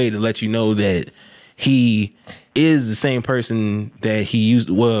out of his way to let you know that he is the same person that he used.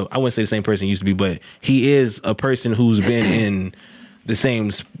 Well, I wouldn't say the same person he used to be, but he is a person who's been in the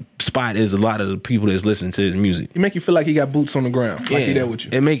same spot as a lot of the people that's listening to his music. He make you feel like he got boots on the ground, like he there with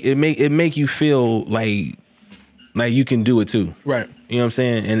you. It make you feel like you can do it too. Right. You know what I'm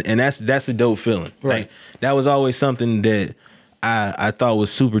saying? And that's a dope feeling. Right. Like that was always something that I thought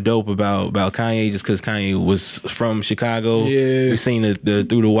was super dope about Kanye, just because Kanye was from Chicago. Yeah. We seen the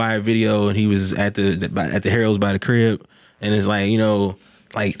Through the Wire video, and he was at the Harold's by the crib, and it's like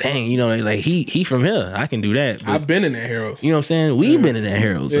like dang, like he from here. I can do that. But, I've been in that Heroes. you know what I'm saying? We've been in that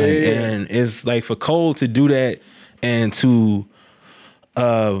Harold's, Yeah, like, yeah. and it's like for Cole to do that and to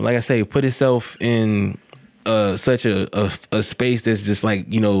like I say, put himself in such a space that's just like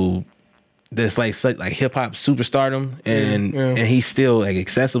that's like such like hip hop superstardom, and Yeah. and he's still like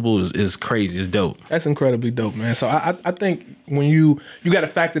accessible is crazy. It's dope. That's incredibly dope, man. So I think when you got to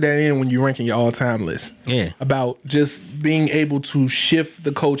factor that in when you're ranking your all time list. Yeah. About just being able to shift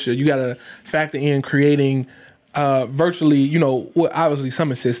the culture, you got to factor in creating virtually, obviously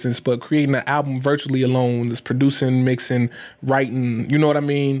some assistance, but creating an album virtually alone, just producing, mixing, writing. You know what I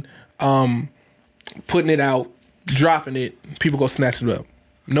mean? Putting it out, dropping it, people go snatch it up.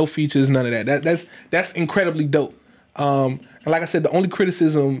 No features, none of that. That's incredibly dope. And like I said, the only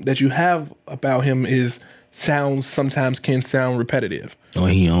criticism that you have about him is sometimes can sound repetitive. Or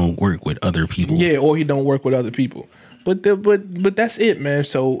he don't work with other people. Yeah, or he don't work with other people. But that's it, man.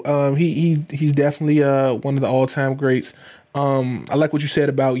 So he's definitely one of the all-time greats. I like what you said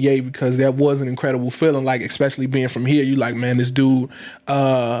about Ye, because that was an incredible feeling. Like, especially being from here, you like, man, this dude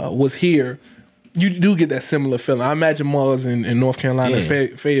was here. You do get that similar feeling. I imagine malls in North Carolina,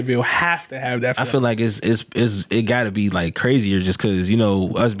 Fayetteville, have to have that feeling. I feel like it got to be like crazier, just because, you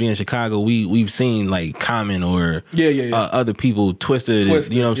know, us being Chicago, we've seen like Common or other people twisted,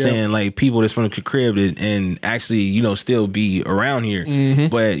 you know what I'm saying, like people that's from the crib and actually, you know, still be around here.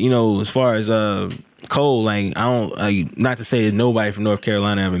 But, you know, as far as Cole, like, I don't, not to say that nobody from North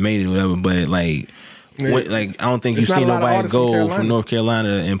Carolina ever made it or whatever, but like, I don't think you've seen nobody go from North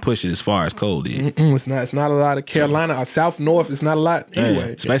Carolina and push it as far as Cole did. It's not a lot of Carolina or South North. It's not a lot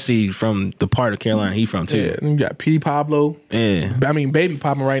anyway. Especially from the part of Carolina he from too. Yeah, you got P. Pablo. Yeah, I mean, Baby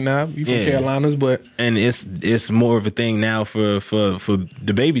popping right now. You from Carolinas, but it's more of a thing now for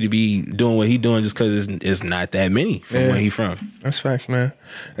the Baby to be doing what he doing, just because it's not that many from where he from. That's facts, man.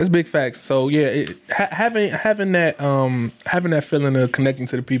 That's big facts. So yeah, having that feeling of connecting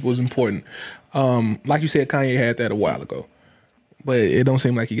to the people is important. Like you said, Kanye had that a while ago, but it don't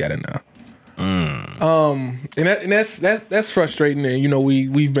seem like he got it now. And that's frustrating. And you know,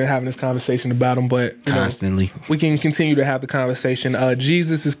 we've been having this conversation about him, but constantly we can continue to have the conversation.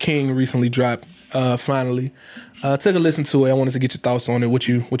 Jesus is King recently dropped. Finally, took a listen to it. I wanted to get your thoughts on it. What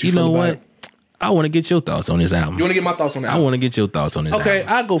you feel know about what? it? I want to get your thoughts on this album. You want to get my thoughts on that? I want to get your thoughts on this album. Okay,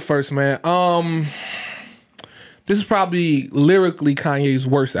 I'll go first, man. This is probably lyrically Kanye's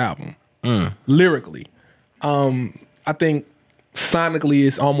worst album. Lyrically, I think sonically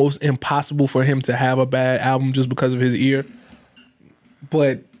it's almost impossible for him to have a bad album just because of his ear.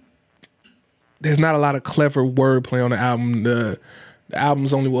 But there's not a lot of clever wordplay on the album. The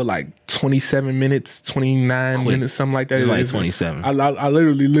album's only like 27 minutes, 29 minutes, something like that. It's like 27. I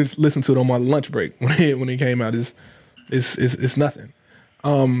literally listened to it on my lunch break when it came out. It's nothing.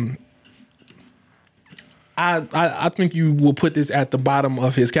 I think you will put this at the bottom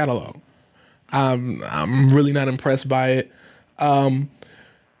of his catalog. I'm really not impressed by it. And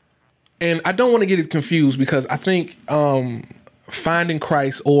I don't want to get it confused, because I think Finding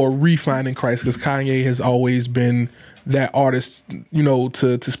Christ or Refinding Christ, because Kanye has always been that artist, you know,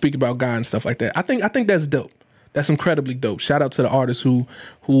 to speak about God and stuff like that. I think that's dope. That's incredibly dope. Shout out to the artists who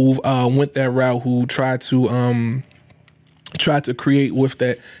went that route, who tried to create with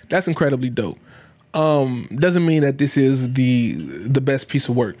that. That's incredibly dope. Doesn't mean that this is the best piece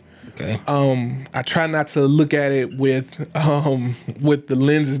of work. Okay. I try not to look at it with the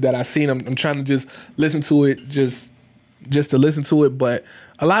lenses that I've seen. I'm trying to just listen to it, just to listen to it. But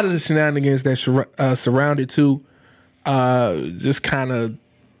a lot of the shenanigans that surround it too, just kind of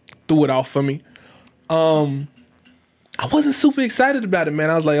threw it off for me. I wasn't super excited about it, man.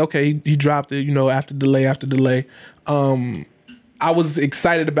 I was like, okay, he dropped it, you know, after delay. I was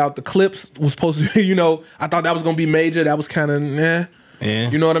excited about the clips. Was supposed to be, you know, I thought that was gonna be major. That was kind of Yeah.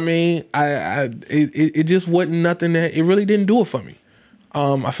 You know what I mean? It just wasn't nothing that it really didn't do it for me.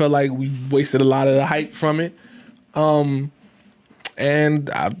 I felt like we wasted a lot of the hype from it. And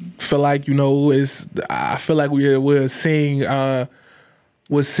I feel like, you know, I feel like we're seeing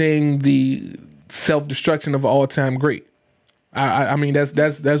the self-destruction of an all-time great. I mean,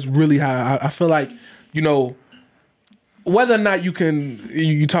 that's really how I feel like, you know, whether or not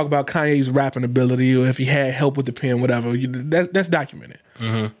you talk about Kanye's rapping ability, or if he had help with the pen, whatever, that's documented.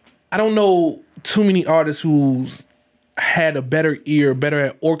 I don't know too many artists who's had a better ear, better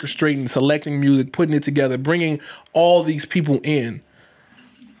at orchestrating, selecting music, putting it together, bringing all these people in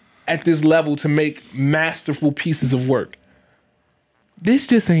at this level to make masterful pieces of work. This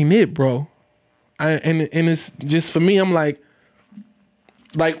just ain't it, bro. And it's just, for me, I'm like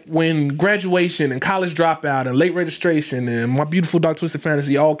when Graduation and College Dropout and Late Registration and My Beautiful Dark Twisted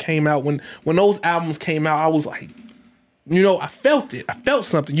Fantasy all came out, when those albums came out, I was like, you know, I felt it. I felt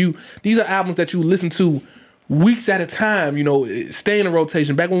something. These are albums that you listen to weeks at a time, you know, stay in a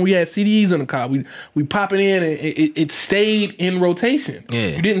rotation. Back when we had CDs in the car, we pop it in and it stayed in rotation. Yeah.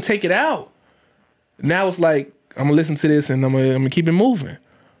 You didn't take it out. Now it's like, I'm gonna listen to this and I'm gonna keep it moving.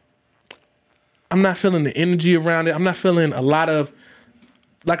 I'm not feeling the energy around it. I'm not feeling a lot of,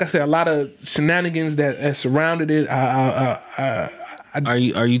 like I said, a lot of shenanigans that surrounded it. Are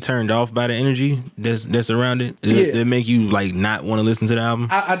you turned off by the energy that's around it? That make you like not want to listen to the album?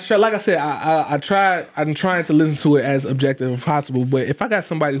 I try, like I said, I'm trying to listen to it as objective as possible. But if I got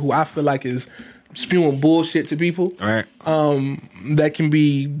somebody who I feel like is spewing bullshit to people, Right. that can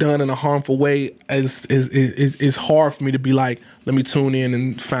be done in a harmful way, is hard for me to be like, let me tune in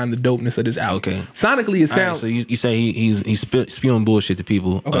and find the dopeness of this album. Okay. Sonically, it All right, sounds so you say he's spewing bullshit to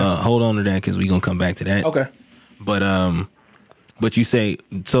people. Okay. Hold on to that because we gonna come back to that. okay. But you say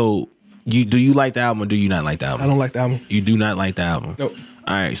so. Do you like the album or do you not like the album? I don't like the album. You do not like the album. Nope.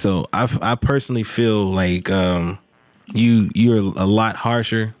 All right. So I personally feel like you're a lot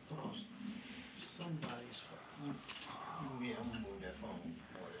harsher.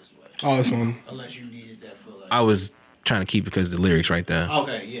 Oh, it's on. Unless you needed that for like. I was trying to keep it because the lyrics right there.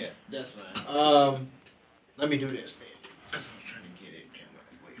 Okay, yeah, that's fine. Let me do this then, because I was trying to get it.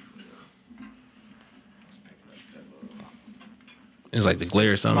 Wait for It's like the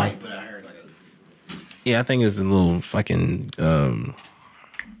glare or something. Light, but I heard like a. Yeah, I think it's the little fucking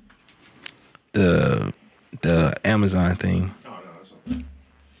the Amazon thing. Oh no, it's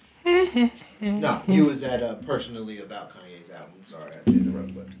okay. No, you was at personally about Kanye's album. Sorry, I did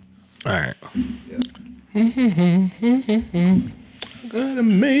interrupt, but. All right. Yeah. Gotta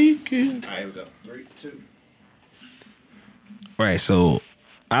make it. All right, here we go. 3, 2. Right. So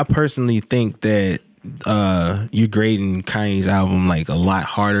I personally think that you're grading Kanye's album like a lot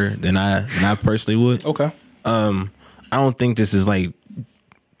harder than I personally would. Okay. I don't think this is like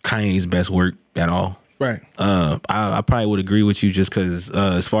Kanye's best work at all. Right. I probably would agree with you just because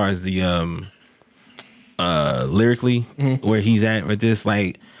as far as the lyrically where he's at with this,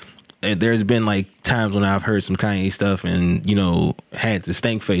 like there's been like times when I've heard some Kanye stuff and had the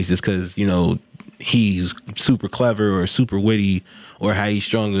stank face just because he's super clever or super witty or how he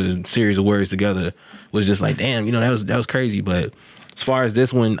strung a series of words together was just like damn that was crazy. But as far as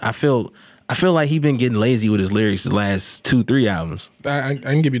this one, I feel like he been getting lazy with his lyrics the last 2-3 albums. I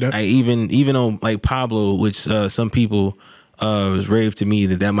can give you that. I even on like Pablo, which some people was raved to me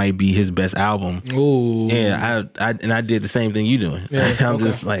that might be his best album. Ooh. Yeah, I did the same thing you doing. Yeah, I'm okay.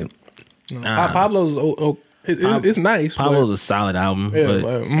 just like Pablo's it's nice. Pablo's a solid album, Yeah, but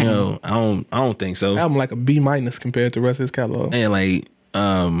but, I don't think so. album like a B- compared to the rest of his catalog. And like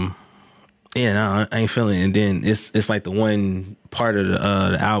yeah, no, I ain't feeling it. And then it's like the one part of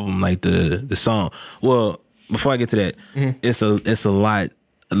the album, like the song. Well, before I get to that, it's a lot.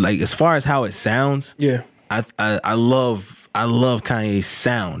 Like as far as how it sounds, Yeah. I love Kanye's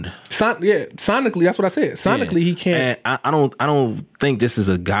sound. Sonically, that's what I said. Sonically, he can't. And I don't think this is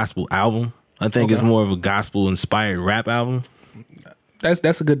a gospel album. I think it's more of a gospel inspired rap album.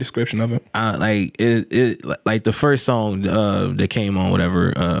 That's a good description of it. Like like the first song that came on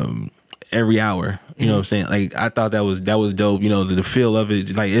whatever every hour. You know what I'm saying? Like I thought that was dope. The feel of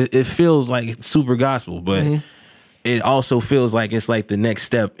it, like it feels like super gospel, but. It also feels like it's like the next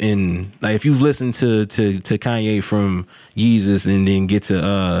step in like if you've listened to Kanye from Yeezus and then get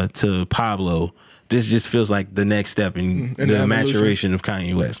to Pablo, this just feels like the next step in the evolution. maturation of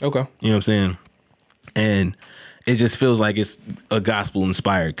Kanye West. Okay. You know what I'm saying? And it just feels like it's a gospel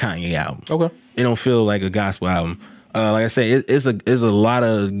inspired Kanye album. Okay. It don't feel like a gospel album. Like I say, it's a lot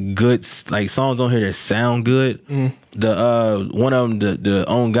of good like songs on here that sound good. The one of them, the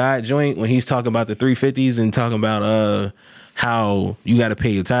On God joint, when he's talking about the 350s and talking about how you got to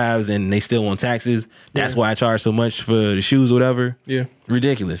pay your tithes and they still want taxes. That's why I charge so much for the shoes, or whatever. Yeah,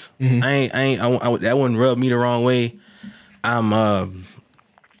 ridiculous. I that wouldn't rub me the wrong way. I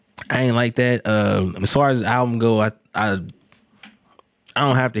ain't like that. As far as the album go, I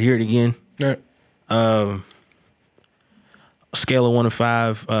don't have to hear it again. Yeah. Scale of 1 to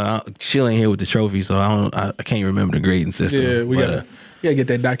 5. Sheila ain't here with the trophy, so I can't remember the grading system. Yeah, we gotta get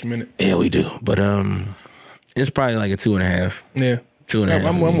that documented. Yeah, we do. But it's probably like a 2.5. Yeah, 2.5.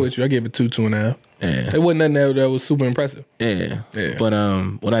 I'm with you. I gave it 2.5. Yeah, it wasn't nothing that was super impressive. Yeah. But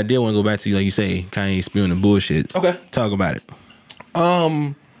what I did want to go back to, like you say, Kanye spewing the bullshit. Okay, talk about it.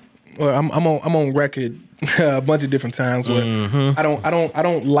 Well, I'm on record a bunch of different times where I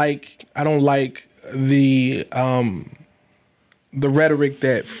don't like the rhetoric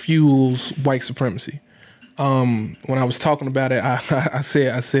that fuels white supremacy. When I was talking about it, I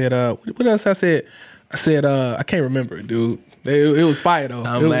said what else I said? I said I can't remember it, dude. It was fire though.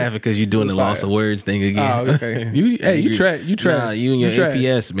 I'm laughing because you're doing the loss of words thing again. Oh, okay. You trash. Nah, you and your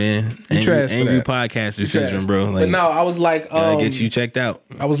APS, man. Angry podcaster syndrome, bro. Like, but no, I was like, gotta get you checked out.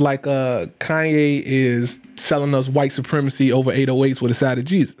 I was like, Kanye is selling us white supremacy over 808s with a side of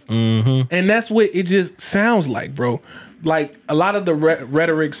Jesus, and that's what it just sounds like, bro. Like a lot of the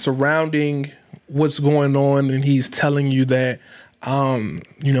rhetoric surrounding what's going on, and he's telling you that,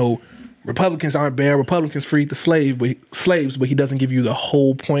 Republicans aren't bad. Republicans freed the slaves, but he doesn't give you the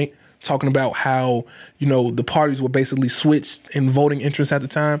whole point. talking about how, you know, the parties were basically switched in voting interests at the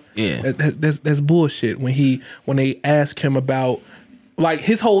time. Yeah. That's bullshit. When they ask him about, like,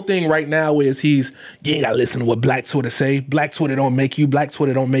 his whole thing right now is you ain't gotta listen to what Black Twitter say. Black Twitter don't make you. Black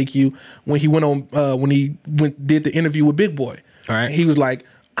Twitter don't make you. When he went on, did the interview with Big Boy, all right, he was like,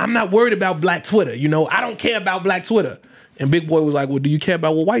 I'm not worried about Black Twitter. You know, I don't care about Black Twitter. And Big Boy was like, well, do you care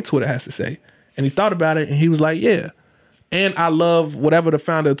about what white Twitter has to say? And he thought about it, and he was like, yeah. And I love whatever the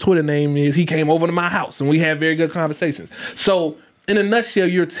founder of Twitter name is. He came over to my house and we had very good conversations. So in a nutshell,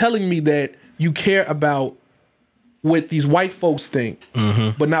 you're telling me that you care about what these white folks think,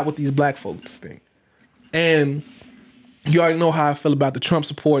 but not what these black folks think. And you already know how I feel about the Trump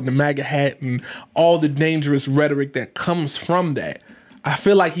support and the MAGA hat and all the dangerous rhetoric that comes from that. I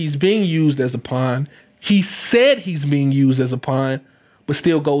feel like he's being used as a pawn. He said he's being used as a pawn, but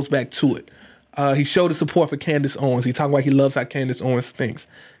still goes back to it. He showed his support for Candace Owens. He talked like he loves how Candace Owens thinks.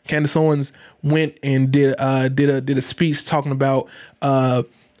 Candace Owens went and did a speech talking about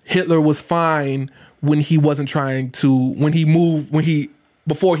Hitler was fine when he wasn't trying to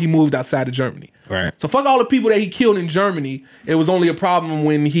before he moved outside of Germany. Right. So fuck all the people that he killed in Germany. It was only a problem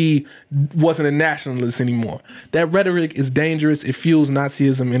when he wasn't a nationalist anymore. That rhetoric is dangerous. It fuels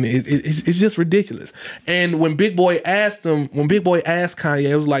Nazism, and it's just ridiculous. And when Big Boy asked Kanye,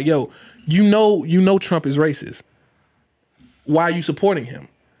 it was like, yo, you know Trump is racist. Why are you supporting him?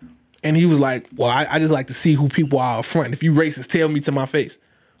 And he was like, well, I just like to see who people are up front. If you racist, tell me to my face.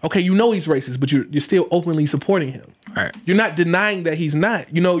 Okay, you know he's racist, but you're still openly supporting him. Right. You're not denying that he's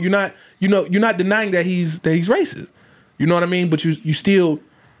not. You're not denying that he's racist. You know what I mean? But you still,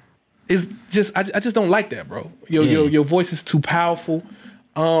 it's just I just don't like that, bro. Your voice is too powerful.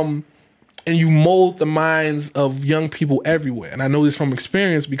 And you mold the minds of young people everywhere. And I know this from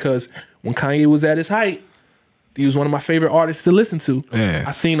experience because when Kanye was at his height, he was one of my favorite artists to listen to. Yeah.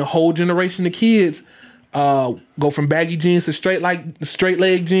 I seen a whole generation of kids go from baggy jeans to straight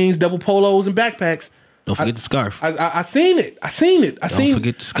leg jeans, double polos, and backpacks. Don't forget the scarf. I seen it. I seen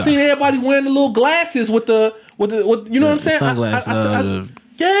forget the scarf. I seen everybody wearing the little glasses with you know what I'm saying? Sunglasses.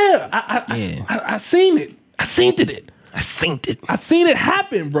 I seen it. I seen it. I seen it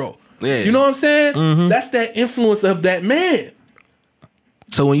happen, bro. Yeah. You know what I'm saying? Mm-hmm. That's that influence of that man.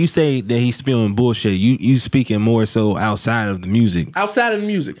 So when you say that he's spewing bullshit, you speaking more so outside of the music. Outside of the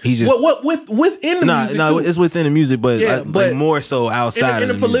music. He just within the music. No, too. It's within the music, but like more so outside in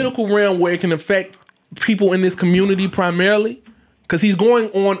the political realm where it can affect people in this community primarily. Because he's going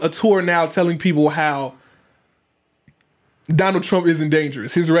on a tour now telling people how Donald Trump isn't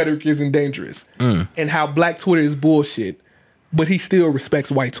dangerous. His rhetoric isn't dangerous. And how black Twitter is bullshit. But he still respects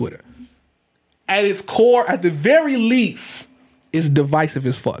white Twitter. At its core, at the very least, it's divisive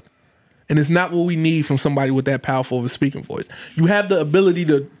as fuck. And it's not what we need from somebody with that powerful of a speaking voice. You have the ability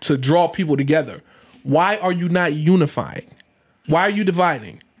to draw people together. Why are you not unifying? Why are you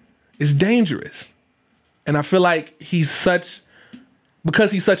dividing? It's dangerous. And I feel like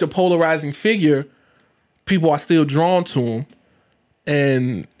because he's such a polarizing figure, people are still drawn to him.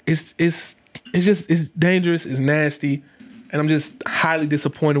 And it's dangerous, it's nasty. And I'm just highly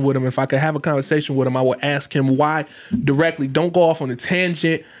disappointed with him. If I could have a conversation with him, I would ask him why directly. Don't go off on a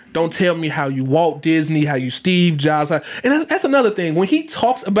tangent. Don't tell me how you Walt Disney, how you Steve Jobs. And that's another thing. When he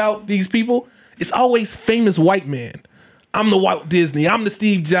talks about these people, it's always famous white man. I'm the Walt Disney. I'm the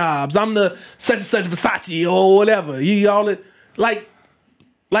Steve Jobs. I'm the such and such Versace or whatever. Like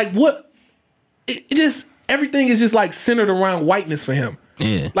what? It just, everything is just like centered around whiteness for him.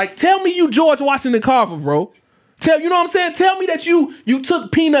 Yeah. Like, tell me you George Washington Carver, bro. You know what I'm saying? Tell me that you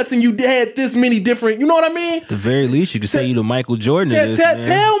took peanuts and you had this many different, you know what I mean? At the very least, you could say you the Michael Jordan of this, man.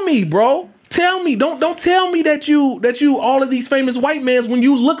 Tell me, bro. Tell me. Don't tell me that you all of these famous white men when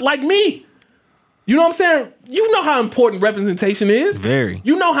you look like me. You know what I'm saying? You know how important representation is. Very.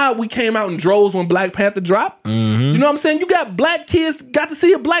 You know how we came out in droves when Black Panther dropped. Mm-hmm. You know what I'm saying? You got black kids got to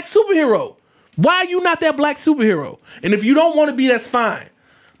see a black superhero. Why are you not that black superhero? And if you don't want to be, that's fine.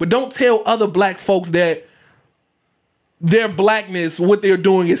 But don't tell other black folks that their blackness, what they're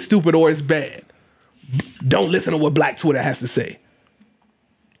doing is stupid or it's bad. Don't listen to what black Twitter has to say.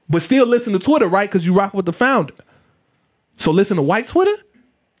 But still listen to Twitter, right? Because you rock with the founder. So listen to white Twitter?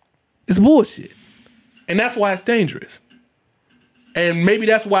 It's bullshit. And that's why it's dangerous. And maybe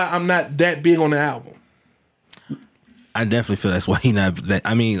that's why I'm not that big on the album. I definitely feel that's why he not that.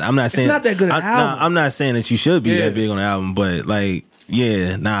 I mean, I'm not saying it's not that good an album. I'm not saying that you should be that big on the album, but like,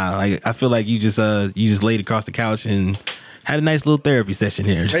 yeah, nah. Like, I feel like you just laid across the couch and had a nice little therapy session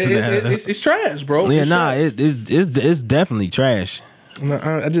here. It's trash, bro. Yeah, it's definitely trash.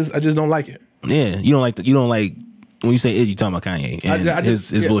 I just don't like it. Yeah, you don't like When you say it, you talking about Kanye and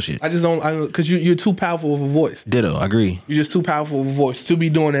his bullshit. I just don't, because you're too powerful of a voice. Ditto, I agree. You're just too powerful of a voice to be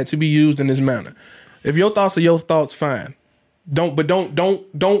doing that, to be used in this manner. If your thoughts are your thoughts, fine. Don't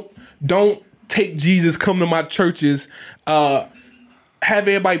take Jesus, come to my churches, have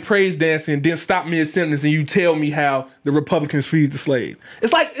everybody praise dancing, then stop mid sentence and you tell me how the Republicans freed the slaves.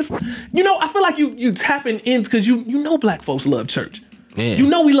 It's like, I feel like you tapping in because you know black folks love church. Yeah. You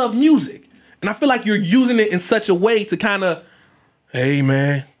know we love music. And I feel like you're using it in such a way to kind of, hey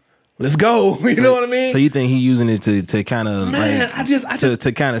man, let's go. You know what I mean? So you think he using it to kind of like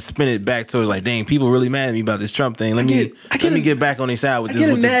to kind of spin it back towards like, dang, people really mad at me about this Trump thing. Let me get back on their side with this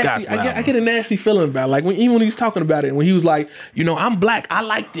gospel album. I get a nasty feeling about it. Like even when he was talking about it, when he was like, I'm black, I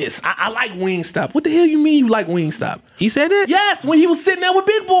like this. I like Wingstop. What the hell you mean you like Wingstop? He said that? Yes, when he was sitting there with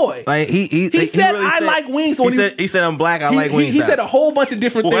Big Boy. Like he said, really I like Wingstop. He said I'm black, I like Wingstop. He said a whole bunch of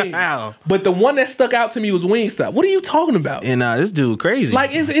different things. Wow. But the one that stuck out to me was Wingstop. What are you talking about? And this dude crazy. Like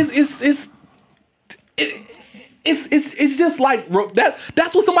it's just like that.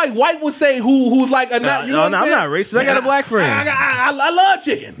 That's what somebody white would say who's like a not. You know I'm not racist. I got a black friend. I love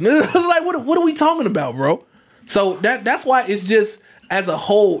chicken. It's like what are we talking about, bro? So that's why it's just as a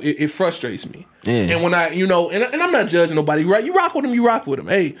whole it frustrates me. Yeah. And when I and I'm not judging nobody. Right? You rock with them. You rock with them.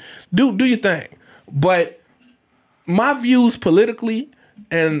 Hey, do your thing. But my views politically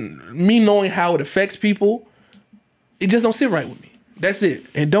and me knowing how it affects people, it just don't sit right with me. That's it.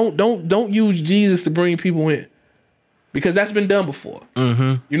 And don't use Jesus to bring people in, because that's been done before.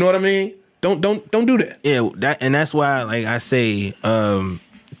 Mm-hmm. You know what I mean? Don't do that. Yeah, that's why, like I say,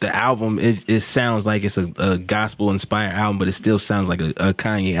 the album it sounds like it's a gospel inspired album, but it still sounds like a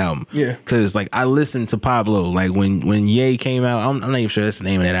Kanye album. Yeah, because like I listened to Pablo like when Ye came out. I'm not even sure that's the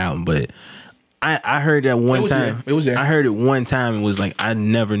name of that album, but I heard that one time. It was I heard it one time and was like, I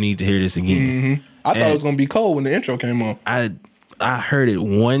never need to hear this again. Mm-hmm. I thought it was gonna be cold when the intro came on. I heard it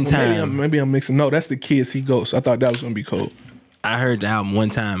one time. Maybe I'm mixing. No, that's the Kids See Ghosts. I thought that was gonna be cold. I heard the album one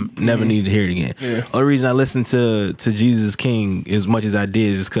time, never needed to hear it again. Yeah. Only reason I listened to Jesus King as much as I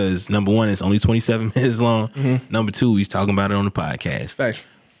did is because number one, it's only 27 minutes long. Mm-hmm. Number two, he's talking about it on the podcast. Thanks.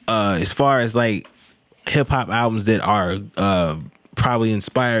 As far as like hip hop albums that are probably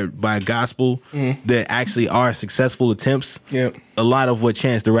inspired by gospel that actually are successful attempts, a lot of what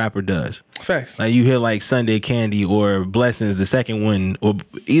Chance the Rapper does. Facts. Like you hear like Sunday Candy or Blessings, the second one, or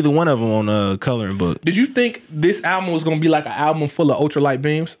either one of them on Coloring Book. Did you think this album was gonna be like an album full of ultralight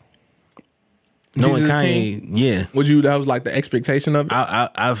beams? Knowing Kanye, yeah. That was like the expectation of it?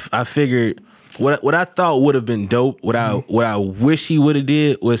 I figured what I thought would have been dope, what I wish he would have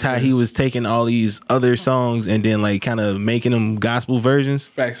did was how he was taking all these other songs and then like kind of making them gospel versions.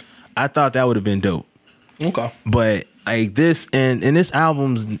 Facts. I thought that would have been dope. Okay. But like this and this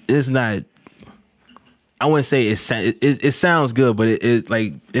album's is not. I wouldn't say it sounds good, but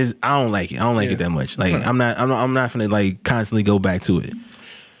I don't like it. I don't like it that much. Like I'm not gonna like constantly go back to it.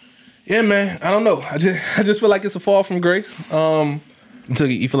 Yeah, man. I don't know. I just feel like it's a fall from grace.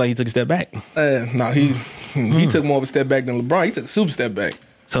 You feel like he took a step back? No, he took more of a step back than LeBron. He took a super step back.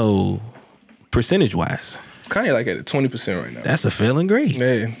 So percentage wise, Kanye like at 20% right now. That's a failing grade.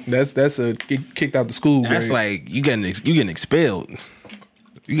 Yeah, that's a get kicked out the school grade. That's like you getting expelled.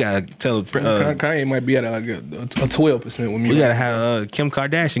 You gotta tell Kanye might be at like a 12% with me. We gotta have Kim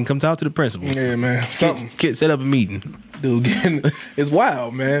Kardashian come talk to the principal. Yeah, man. Something. Kid set up a meeting. Dude, it's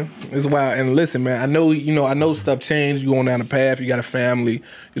wild, man. It's wild. And listen, man, I know stuff changed. You going down the path. You got a family.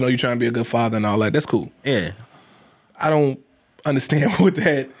 You're trying to be a good father and all that. That's cool. Yeah. I don't understand what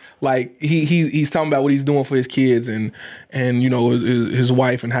that. Like he's talking about what he's doing for his kids and his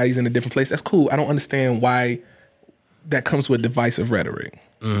wife and how he's in a different place. That's cool. I don't understand why that comes with divisive rhetoric.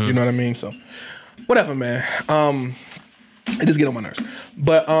 Mm-hmm. You know what I mean? So, whatever, man. It just get on my nerves.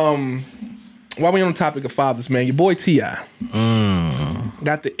 But while we on the topic of fathers, man, your boy T.I.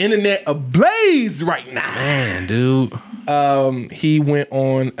 got the internet ablaze right now. Man, dude. He went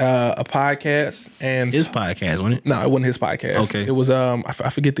on a podcast and his podcast, wasn't it? No, it wasn't his podcast. Okay, it was I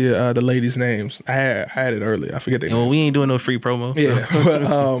forget the ladies' names. I had it earlier. I forget their names. Well, we ain't doing no free promo. Yeah,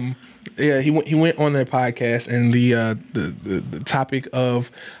 but yeah, he went on their podcast and the topic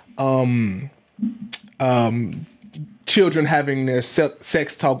of children having their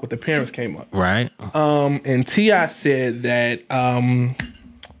sex talk with their parents came up. Right. And T.I. said that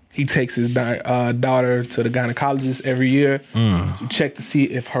he takes his daughter to the gynecologist every year to check to see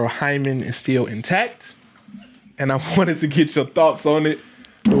if her hymen is still intact. And I wanted to get your thoughts on it.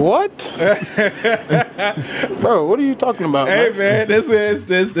 What? Bro, what are you talking about? Hey, man, that's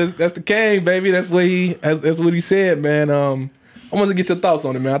the king, baby. That's what he said, man. I want to get your thoughts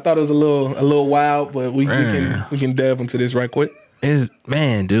on it, man. I thought it was a little wild, but we can delve into this right quick.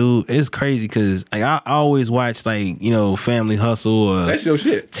 Dude, it's crazy because like I always watch like Family Hustle or That's your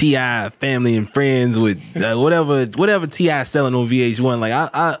shit. T.I. Family and Friends with whatever T.I. selling on VH1. Like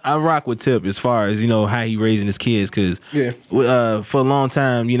I rock with Tip as far as how he raising his kids because for a long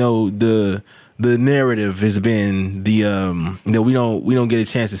time the narrative has been we don't get a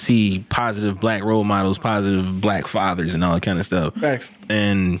chance to see positive black role models, positive black fathers, and all that kind of stuff. Thanks.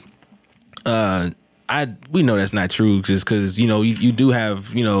 And we know that's not true just because you do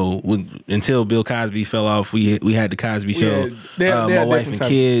have until Bill Cosby fell off, we had the Cosby Show, My Wife and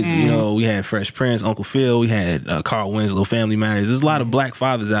Kids, we had Fresh Prince, Uncle Phil, we had Carl Winslow, Family Matters. There's a lot of black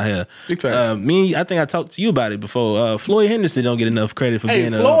fathers out here. I think I talked to you about it before. Floyd Henderson don't get enough credit for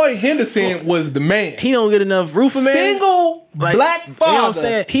being Floyd Henderson was the man. He don't get enough Roofer Man. Single black father. You know what I'm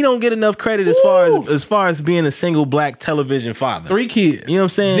saying? He don't get enough credit as far as being a single black television father. 3 kids. You know what I'm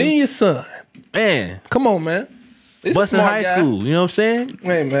saying? Genius son. Man, come on, man. Busting high school, you know what I'm saying?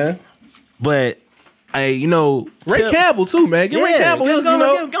 Hey, man. But Ray Campbell too, man. Get Ray Campbell.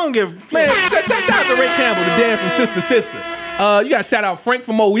 Gonna give man. Shout out to Ray Campbell, the dad from Sister. You got to shout out Frank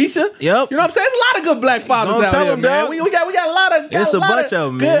from Moesha. Yep. You know what I'm saying? There's a lot of good black fathers out here, man. We got a lot of. It's a bunch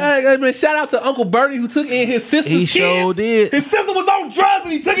of them, man. Shout out to Uncle Bernie who took in his sister's kids. He sure did. His sister was on drugs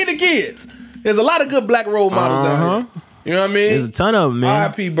and he took in the kids. There's a lot of good black role models out here. You know what I mean? There's a ton of them, man.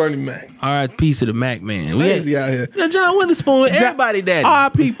 R.I.P. Bernie Mac. R.I.P. to the Mac, man. Crazy out here. Yeah, John Witherspoon, everybody daddy.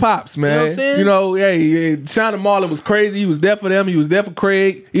 R.I.P. Pops, man. You know what I'm saying? Shauna Marlon was crazy. He was there for them. He was there for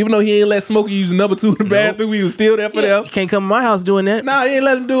Craig. Even though he ain't let Smokey use number 2 in the bathroom, he was still there for them. You can't come to my house doing that. Nah, he ain't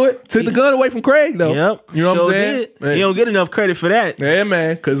let him do it. Took the gun away from Craig, though. Yep. You know what I'm saying? He don't get enough credit for that. Yeah,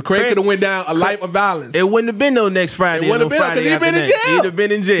 man. Because Craig could have went down a life of violence. It wouldn't have been no next Friday. It wouldn't have been because he'd been in jail. He'd have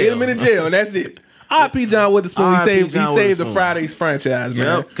been in jail. He'd have been in jail, and that's it. R.I.P. John Witherspoon. He saved the Fridays franchise,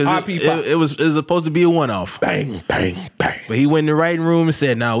 man. Because it was supposed to be a one-off. Bang, bang, bang. But he went in the writing room and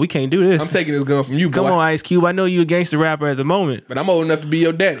said, "No, we can't do this. I'm taking this gun from you, boy. Come on, Ice Cube. I know you a gangster rapper at the moment, but I'm old enough to be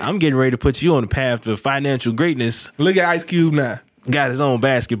your daddy. I'm getting ready to put you on the path to financial greatness." Look at Ice Cube now. Got his own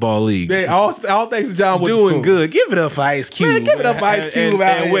basketball league. Yeah, all thanks to John Witherspoon. Doing good. Give it up for Ice Cube. Man, give it up for Ice Cube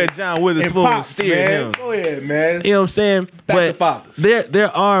and where John Witherspoon steered him. Go ahead, man. You know what I'm saying? Back to fathers.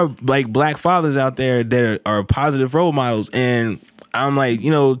 There are like black fathers out there that are positive role models, and I'm like,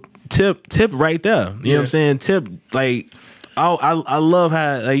 Tip right there. You know what I'm saying? Tip, like, I love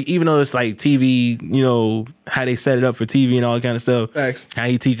how, like, even though it's like TV, how they set it up for TV and all that kind of stuff. Thanks. How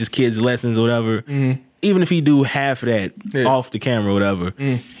he teaches kids lessons or whatever. Mm-hmm. Even if he do half of that off the camera or whatever,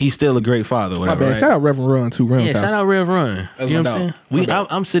 he's still a great father. Whatever, my bad. Right? Shout out Reverend Run too. Shout out Rev Run. You know what I'm saying?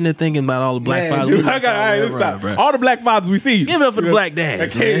 I'm sitting there thinking about all the black fathers. All the black fathers we see. Give it up for the black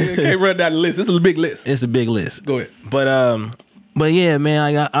dads. I can't run down the list. It's a big list. It's a big list. Go ahead. But yeah,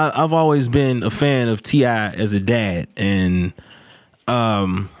 man, I've always been a fan of T.I. as a dad, and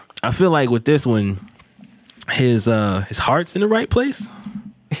I feel like with this one, his heart's in the right place.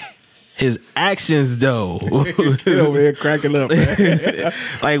 His actions, though, over here cracking up, man.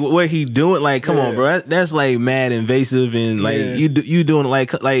 like what he doing, like, come on, bro, that's like mad invasive, and like you doing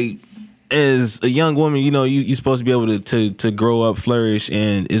like as a young woman, you're supposed to be able to grow up, flourish,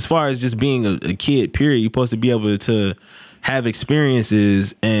 and as far as just being a kid, period, you're supposed to be able to have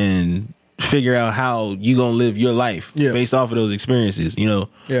experiences and figure out how you gonna live your life based off of those experiences,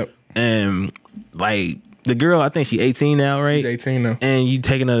 Yep. And like, the girl, I think she's 18 now, right? She's 18 now. And you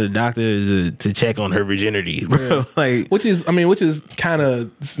taking her to the doctor to check on her virginity, bro. Yeah. Like, which is kind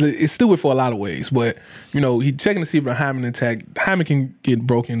of, it's stupid for a lot of ways, but he checking to see if a hymen intact. Hymen can get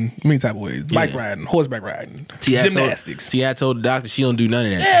broken many type of ways. Bike riding, horseback riding, gymnastics. T.I. told the doctor she don't do none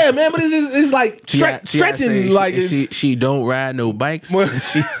of that. Yeah, man, but it's like stretching. Like she don't ride no bikes.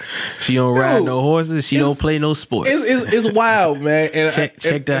 she don't ride no horses. She don't play no sports. It's wild, man. And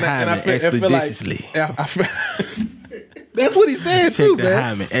check the hymen expeditiously. That's what he said too, man.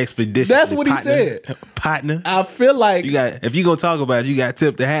 Hymen expeditiously. That's what he said, partner. I feel like if you gonna talk about it, you got to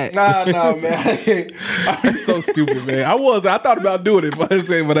tip the hat. Nah, man. I'm so stupid, man. I thought about doing it, but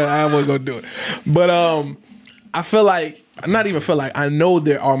I wasn't gonna do it. But I feel like, I know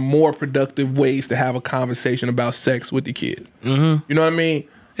there are more productive ways to have a conversation about sex with the kids. Mm-hmm. You know what I mean?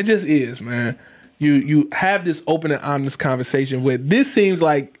 It just is, man. You have this open and honest conversation where this seems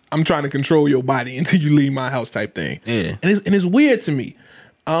like I'm trying to control your body until you leave my house type thing. Yeah. And it's weird to me.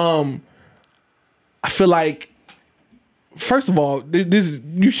 I feel like first of all, this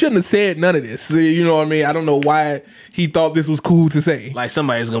you shouldn't have said none of this. You know what I mean? I don't know why he thought this was cool to say. Like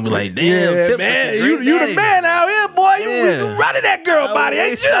somebody's gonna be like, "Damn, Yeah, Tip's man, such a great you the daddy." man out here, boy. You Yeah. running that girl body,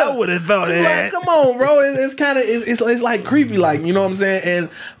 ain't you? I would have thought It's that. like, come on, bro. It's kind of it's like creepy, like, you know what I'm saying. And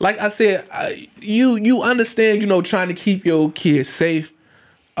like I said, you understand, trying to keep your kids safe.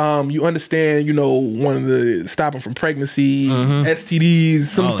 You understand, wanting to stop them from pregnancy, STDs,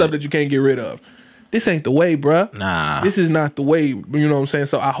 some All stuff that. that you can't get rid of. This ain't the way, bruh. Nah. This is not the way. You know what I'm saying?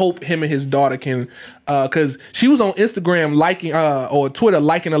 So I hope him and his daughter can, because she was on Instagram liking or Twitter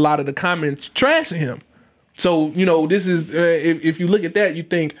liking a lot of the comments trashing him. So, this is, if you look at that, you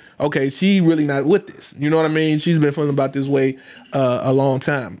think, okay, she really not with this. You know what I mean? She's been feeling about this way a long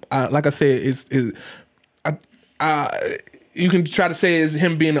time. Like I said, you can try to say it's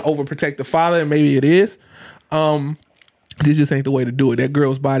him being an overprotective father, and maybe it is. This just ain't the way to do it. That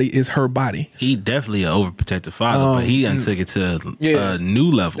girl's body is her body. He definitely an overprotective father, but he done took it to yeah. a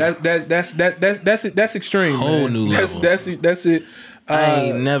new level. That's extreme. Whole man. new level. That's it. I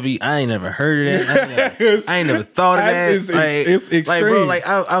ain't never heard of that. I ain't never thought of that. It's like, bro, extreme. like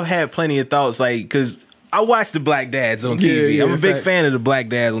I've had plenty of thoughts, like, because I watch the Black Dads on TV. Yeah, I'm a big facts. fan of the Black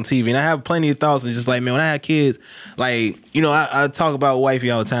Dads on TV, and I have plenty of thoughts. And just like, man, when I had kids, like, I talk about wifey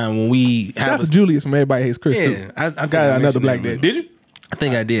all the time. When we Shout out have to Julius from Everybody Hates Chris too. yeah, I Got think I another mentioned black that, dad. man. Did you? I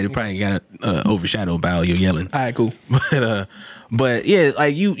think I did. It probably got overshadowed by all your yelling. All right, cool. But yeah,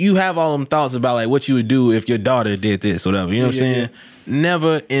 like you have all them thoughts about like what you would do if your daughter did this or whatever. You know what I'm Yeah, saying?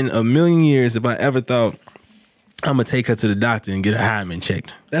 Never in a million years have I ever thought I'm gonna take her to the doctor and get her hymen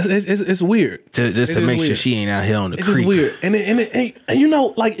checked It's weird. to It make is sure weird. she ain't out here on the It's creep. just weird, and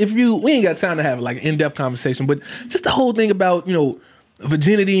like if we ain't got time to have like an in-depth conversation, but just the whole thing about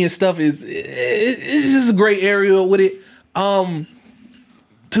virginity and stuff is it's just a gray area with it.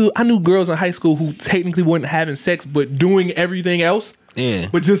 I knew girls in high school who technically weren't having sex but doing everything else. Yeah.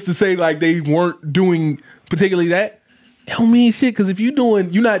 But just to say like they weren't doing particularly that, it don't mean shit. Because if you're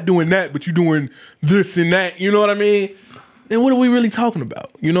not doing that, but you're doing this and that, you know what I mean? Then what are we really talking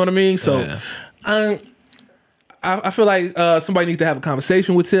about? You know what I mean? So, Yeah. I feel like somebody needs to have a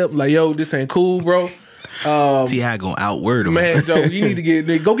conversation with Tip. Like, yo, this ain't cool, bro. T.I. gonna outword him. Man, Joe, you need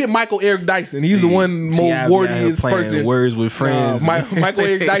to go get Michael Eric Dyson. He's the one more wordiest person. Words with friends. Michael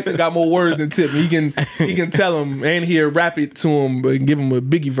Eric Dyson got more words than Tip. He can tell him and he'll rap it to him, but give him a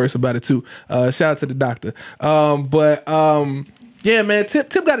Biggie verse about it too. Shout out to the doctor. Yeah, man, Tip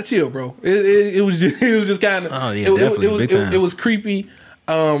got to chill, bro. It was just kind of. Oh, yeah, definitely, big time. It was creepy.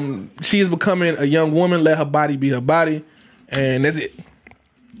 She is becoming a young woman. Let her body be her body, and that's it.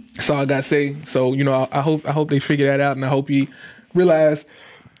 That's all I gotta say. So I hope they figure that out, and I hope he realized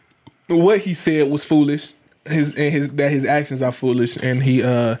what he said was foolish. That his actions are foolish, and he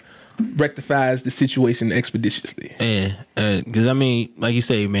rectifies the situation expeditiously. Yeah, because I mean, like you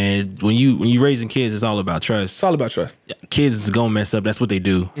say, man, when you raising kids, it's all about trust. It's all about trust. Kids is gonna mess up. That's what they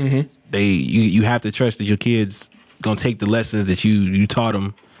do. Mm-hmm. You have to trust that your kids gonna take the lessons that you taught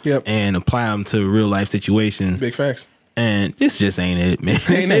them, Yep. and apply them to real life situations. Big facts. And this just ain't it, man.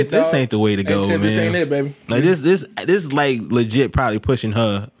 This ain't the way to go, man. This ain't it, baby. Like this like legit probably pushing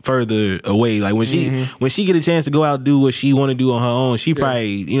her further away. Like when she get a chance to go out and do what she want to do on her own, she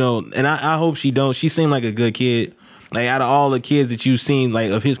probably and I hope she don't. She seemed like a good kid. Like out of all the kids that you've seen,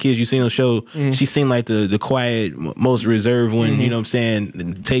 like of his kids you've seen on the show, she seemed like the quiet, most reserved one. You know what I'm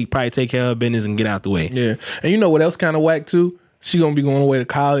saying? Probably take care of her business and get out the way. Yeah, and you know what else kind of whack too? She gonna be going away to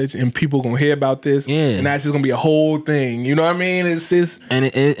college, and people gonna hear about this. Yeah. And that's just gonna be a whole thing. You know what I mean? It's And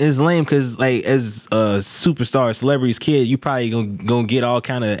it's lame because like as a superstar celebrity's kid, you probably gonna get all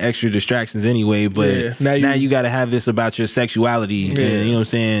kind of extra distractions anyway. But Yeah. now you got to have this about your sexuality. And, you know what I'm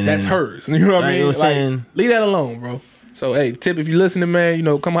saying? That's And- hers. You know what I Right, mean? you know what I'm Like, saying? leave that alone, bro. So hey, Tip, if you listening, man,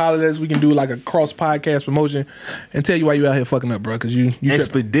 come holler at us. We can do like a cross podcast promotion and tell you why you out here fucking up, bro. Because you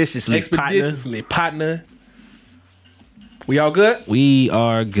expeditiously, partner. We all good? We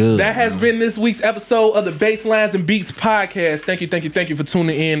are good. That has been this week's episode of the Baselines and Beats podcast. Thank you for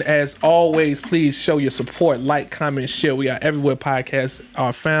tuning in. As always, please show your support, like, comment, share. We are everywhere podcasts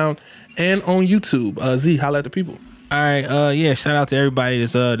are found and on YouTube. Z, holla at the people. All right, yeah. Shout out to everybody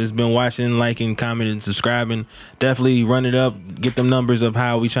that's been watching, liking, commenting, subscribing. Definitely run it up, get them numbers of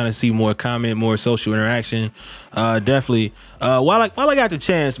how we trying to see more comment, more social interaction. Definitely. While I got the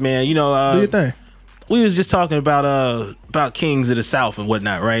chance, man, Do your thing. we was just talking about kings of the South and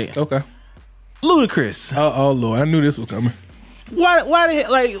whatnot, right? Okay. Ludacris. Oh Lord, I knew this was coming. Why the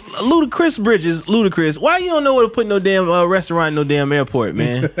hell, like Ludacris Bridges, Ludacris? Why you don't know where to put no damn restaurant in no damn airport,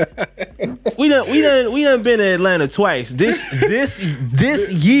 man? we done been to Atlanta twice. This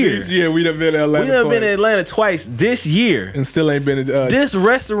year. This year we done been to Atlanta. We done been to Atlanta twice this year. And still ain't been to this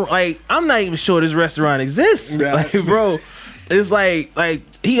restaurant. Like, I'm not even sure this restaurant exists. Yeah. Like, bro, it's like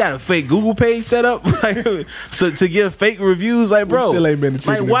he got a fake Google page set up, like, so to give fake reviews. Like, bro, still ain't been to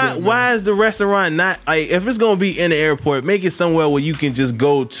Chicken like and why is the restaurant not like, if it's gonna be in the airport, make it somewhere where you can just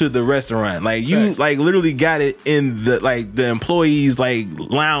go to the restaurant. Like, you Right. like literally got it in the employees like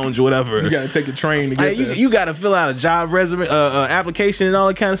lounge or whatever. You gotta take a train to get Like, there. you got to fill out a job resume, application, and all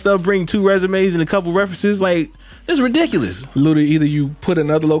that kind of stuff. Bring 2 resumes and a couple references. Like, it's ridiculous. Literally, either you put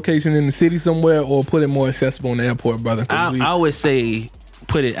another location in the city somewhere or put it more accessible in the airport, brother. I would say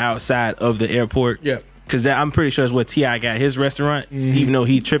put it outside of the airport. Yeah. Because I'm pretty sure that's where T.I. got his restaurant, even though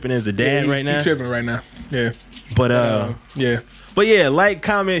he tripping as a dad right now. He tripping right now. Yeah. But yeah. but yeah, like,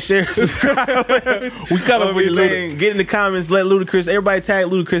 comment, share, subscribe. We coming for you, man. Get in the comments. Let Ludacris. Everybody tag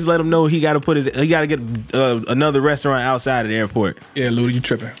Ludacris. Let him know he got to get another restaurant outside of the airport. Yeah, Luda, you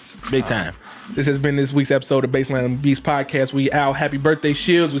tripping. Big time. This has been this week's episode of Baseline Beats Podcast. We out. Happy birthday,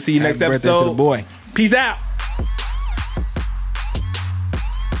 Shields. We'll see you next Happy birthday episode. to the boy. Peace out.